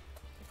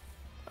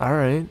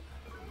 Alright.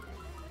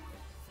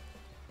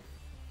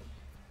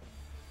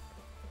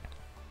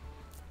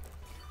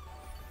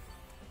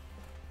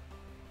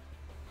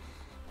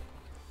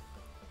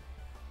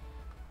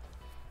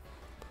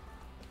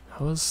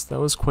 That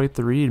was quite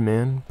the read,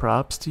 man.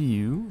 Props to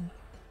you.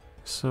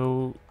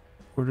 So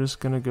we're just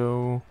gonna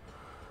go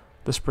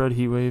the spread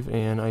Heat Wave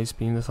and Ice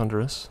Beam the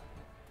Thunderous.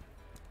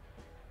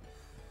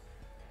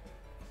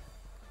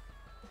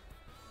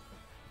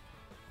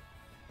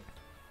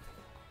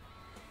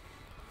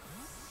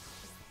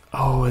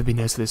 Oh, it'd be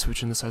nice if they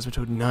switch in the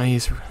Seismitoad.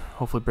 Nice.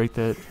 Hopefully break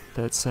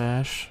that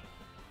sash.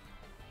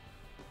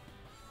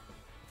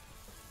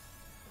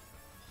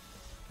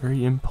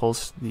 Very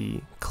impulse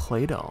the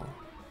Claydol.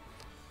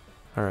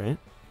 Alright.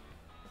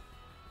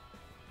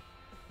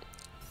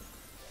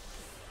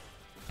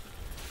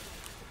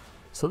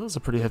 So that's a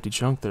pretty hefty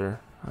chunk there.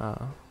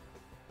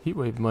 Heat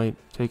Wave might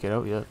take it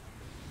out yet.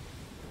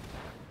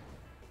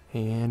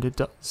 And it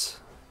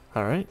does.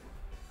 Alright.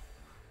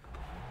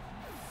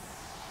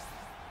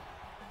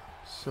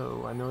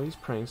 So I know he's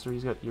Prankster,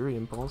 he's got Eerie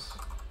Impulse.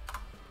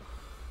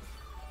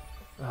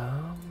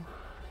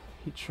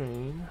 Heat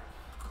Train.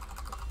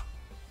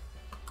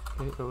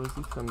 KOs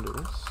the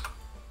Thunderous.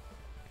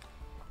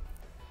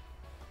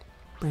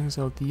 Brings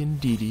out the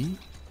Indeedee.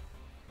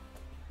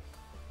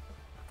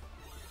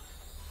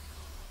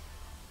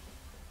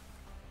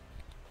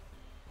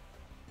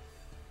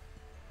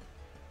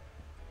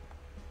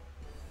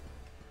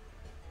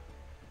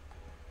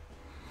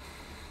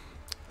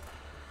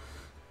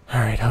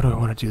 Alright, how do I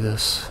want to do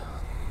this?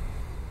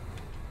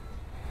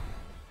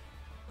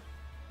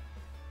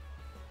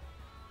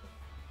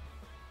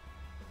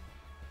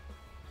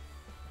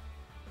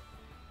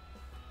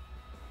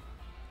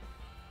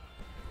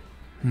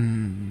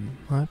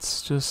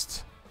 Let's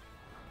just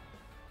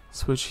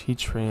switch Heat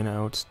Train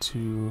out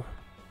to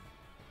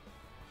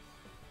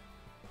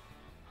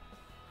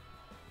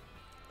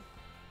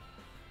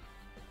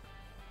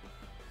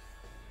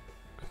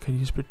I could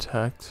use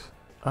Protect.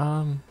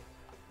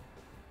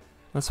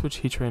 Let's switch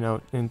Heat Train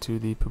out into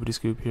the Poopity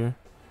Scoop here,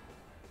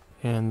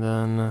 and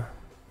then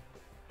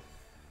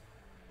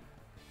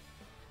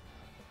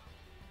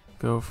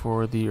go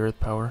for the Earth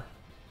Power.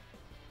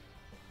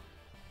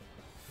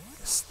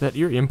 That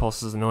Eerie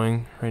Impulse is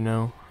annoying right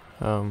now,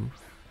 and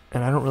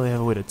I don't really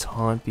have a way to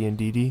taunt the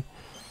Indeedee,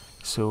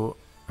 so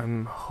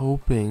I'm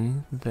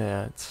hoping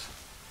that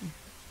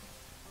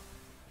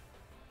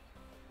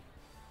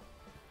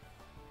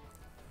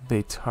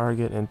they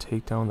target and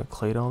take down the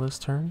Claydol this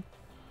turn.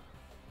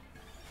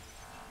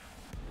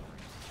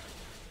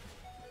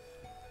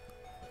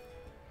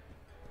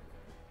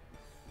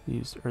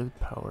 Used Earth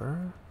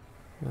Power.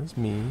 That's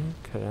me,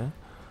 okay.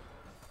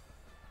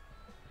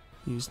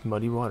 Used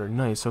Muddy Water.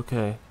 Nice,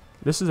 okay.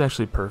 This is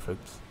actually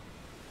perfect.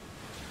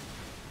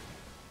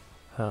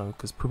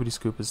 Because Poopity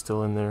Scoop is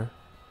still in there.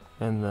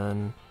 And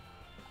then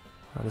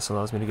this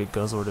allows me to get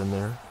Guzzlord in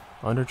there.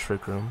 Under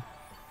Trick Room.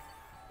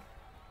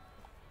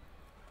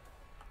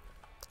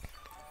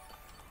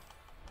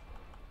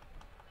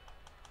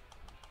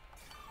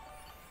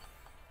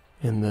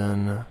 And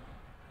then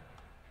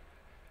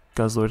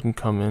Guzzlord can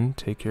come in,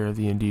 take care of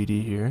the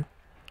Indeedee here.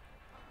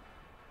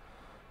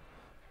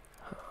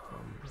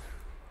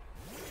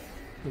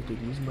 They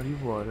did use Muddy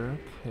Water,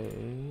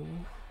 okay.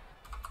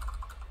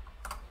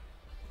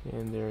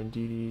 And their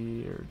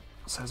Indeedee, or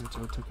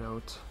Seismitoad took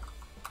out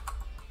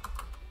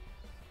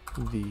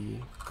the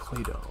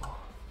Claydol.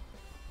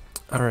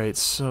 Alright,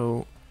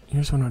 so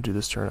here's what I'm going to do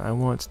this turn. I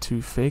want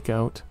to fake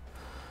out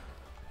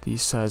the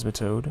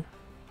Seismitoad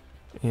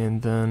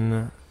and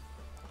then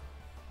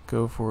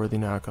go for the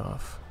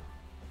knockoff.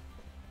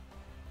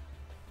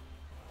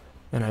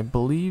 And I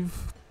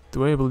believe, the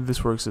way I believe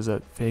this works is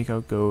that fake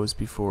out goes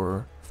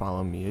before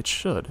follow me. It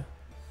should.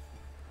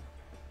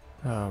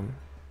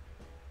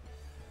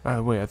 By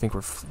the way, I think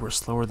we're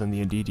slower than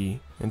the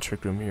Indeedee in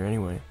Trick Room here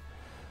anyway.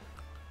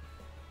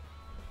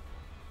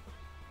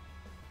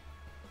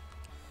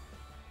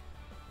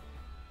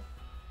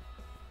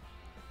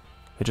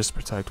 They just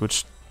protect,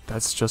 which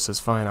that's just as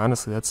fine.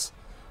 Honestly, that's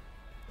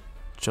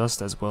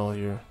just as well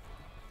here.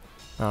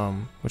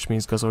 Which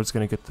means Guzzlord's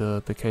gonna get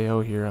the KO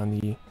here on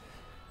the.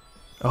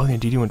 Oh, the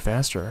Indeedee went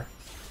faster.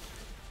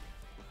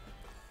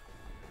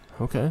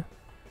 Okay.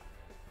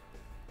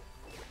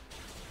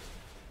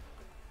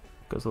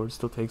 Guzzlord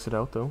still takes it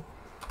out though.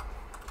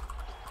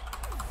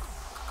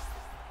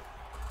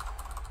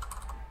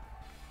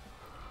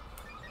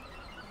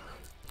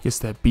 Gets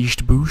that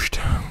beast boost.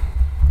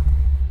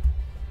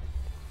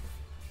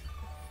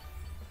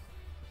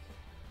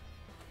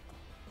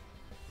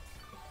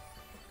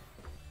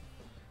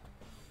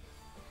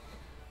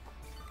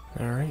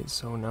 Alright,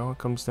 so now it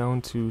comes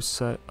down to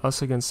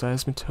us against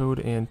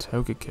Seismitoad and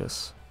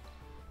Togekiss.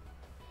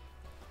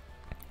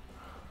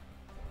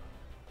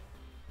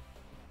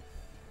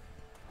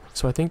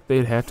 So I think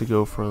they'd have to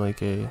go for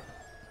like a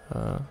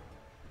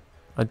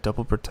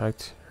double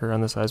protect here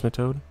on the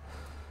Seismitoad.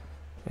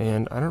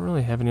 And I don't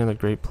really have any other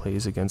great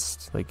plays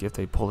against, like, if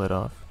they pull that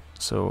off.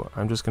 So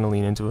I'm just going to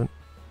lean into it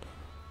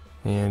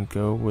and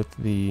go with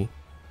the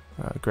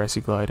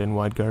Grassy Glide and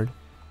Wide Guard.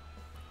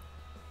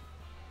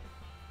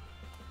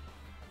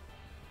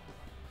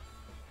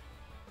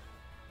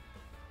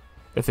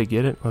 If they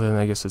get it, well then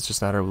I guess it's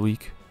just not our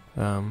week.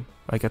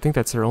 Like I think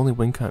that's their only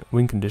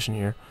win condition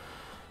here,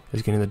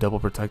 is getting the double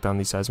protect on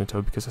the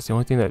Seismitoad, because that's the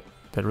only thing that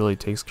really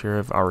takes care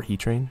of our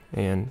Heat Train,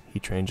 and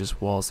Heat Train just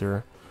walls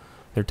their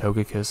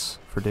Togekiss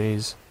for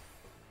days.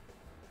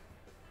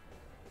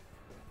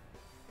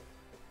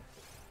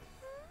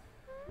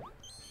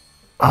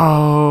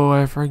 Oh,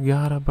 I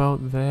forgot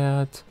about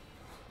that.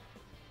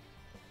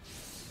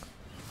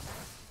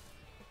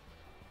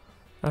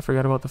 I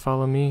forgot about the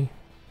follow me.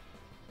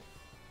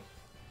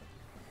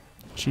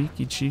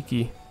 Cheeky,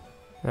 cheeky.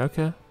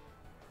 Okay.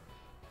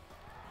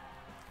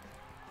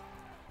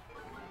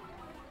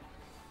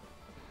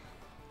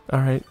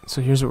 Alright,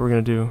 so here's what we're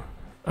gonna do.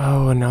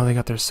 Oh, and now they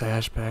got their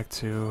Sash back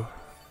too.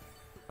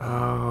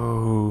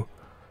 Oh.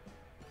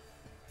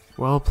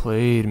 Well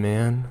played,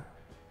 man.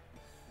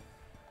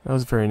 That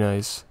was very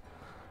nice.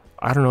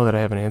 I don't know that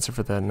I have an answer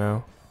for that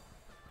now.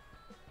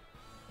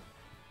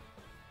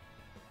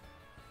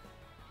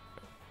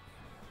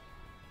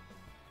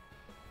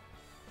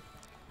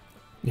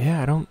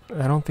 Yeah, I don't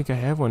think I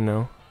have one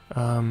now.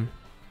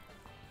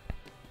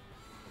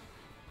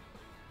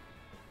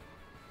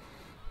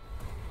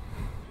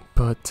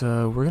 But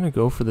we're gonna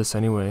go for this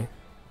anyway.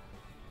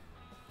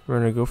 We're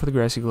gonna go for the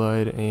Grassy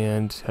Glide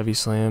and Heavy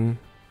Slam.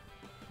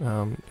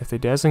 If they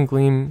Dazzling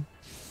Gleam,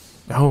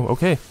 oh,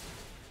 okay.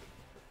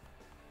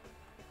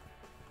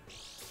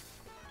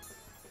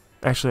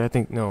 Actually, I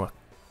think no.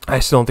 I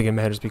still don't think it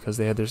matters because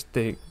they had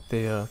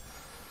their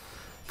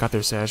got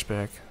their Sash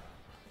back.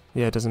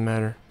 Yeah, it doesn't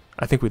matter.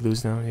 I think we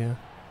lose now. Yeah.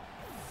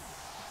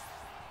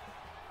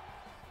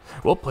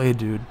 Well played,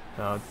 dude.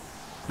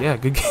 Yeah,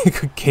 good game.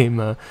 Good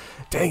game.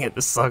 Dang it,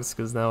 this sucks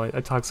because now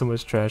I talk so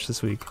much trash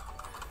this week.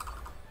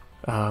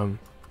 Yeah.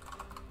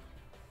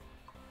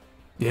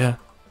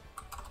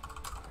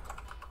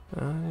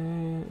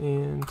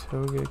 And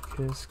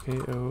Togekiss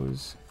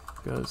KOs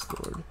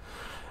Guzzlord.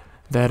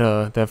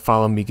 That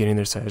follow me getting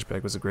their Sash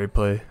back was a great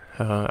play.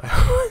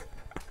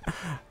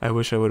 I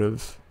wish I would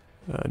have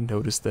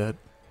noticed that,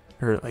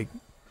 or like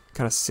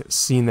kind of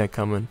seen that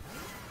coming.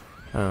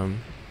 I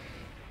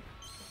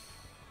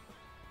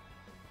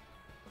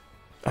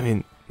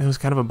mean, it was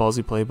kind of a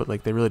ballsy play, but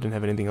like they really didn't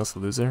have anything else to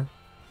lose there.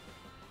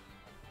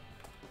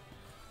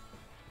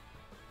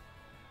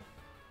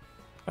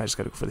 I just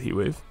gotta go for the Heat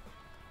Wave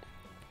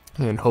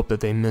and hope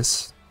that they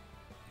miss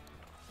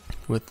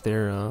with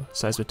their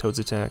Seismitoad's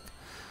attack.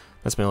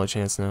 That's my only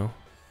chance now.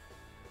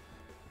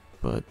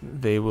 But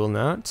they will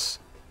not.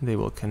 They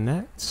will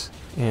connect,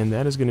 and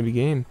that is going to be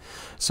game.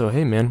 So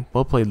hey, man,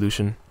 well played,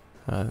 Lucian.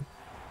 I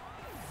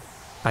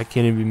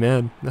can't even be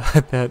mad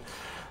at that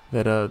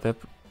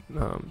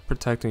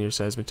protecting your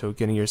Seismitoad,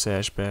 getting your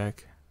Sash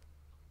back,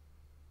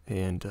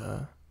 and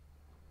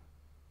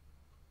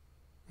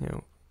you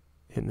know,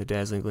 hitting the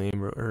Dazzling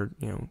Gleam, or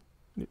you know,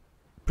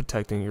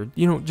 protecting your,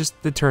 you know, just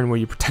the turn where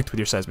you protect with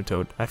your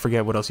Seismitoad. I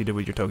forget what else you did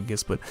with your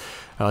Togekiss, but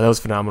that was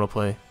a phenomenal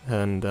play,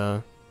 and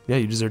yeah,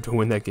 you deserve to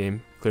win that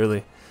game,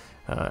 clearly.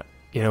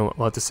 You know,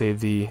 we'll have to save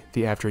the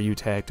after you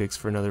tactics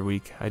for another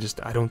week. I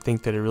don't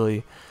think that it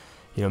really,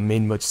 you know,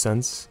 made much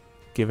sense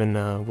given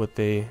what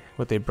they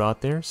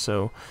brought there.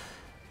 So,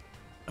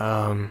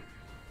 yeah,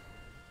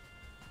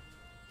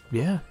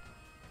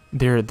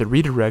 the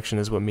redirection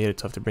is what made it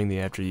tough to bring the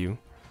after you.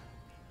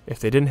 If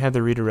they didn't have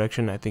the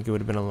redirection, I think it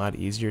would have been a lot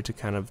easier to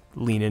kind of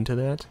lean into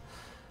that.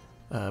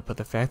 But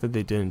the fact that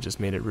they didn't just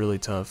made it really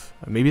tough.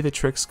 Maybe the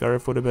trick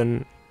scarf would have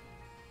been,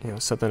 you know,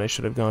 something I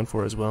should have gone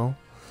for as well.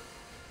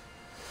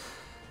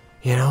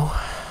 You know,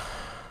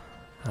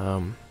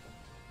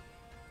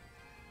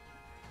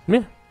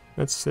 yeah,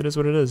 it is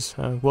what it is.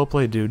 Well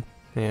played, dude.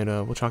 And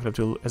we'll chalk it up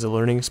to as a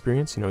learning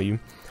experience. You know,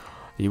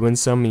 you win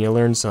some and you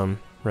learn some,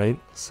 right?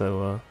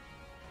 So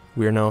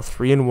we are now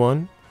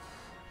 3-1.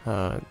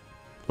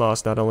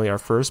 Lost not only our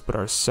first but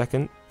our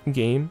second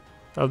game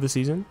of the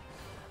season.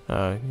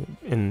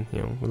 And you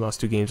know, we lost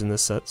 2 games in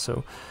this set.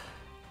 So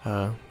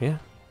yeah,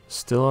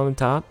 still on the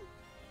top,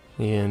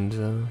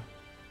 and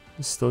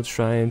still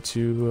trying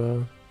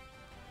to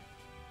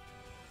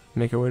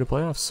make our way to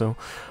playoffs. So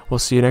we'll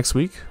see you next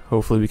week.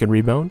 Hopefully we can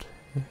rebound,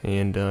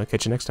 and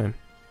catch you next time.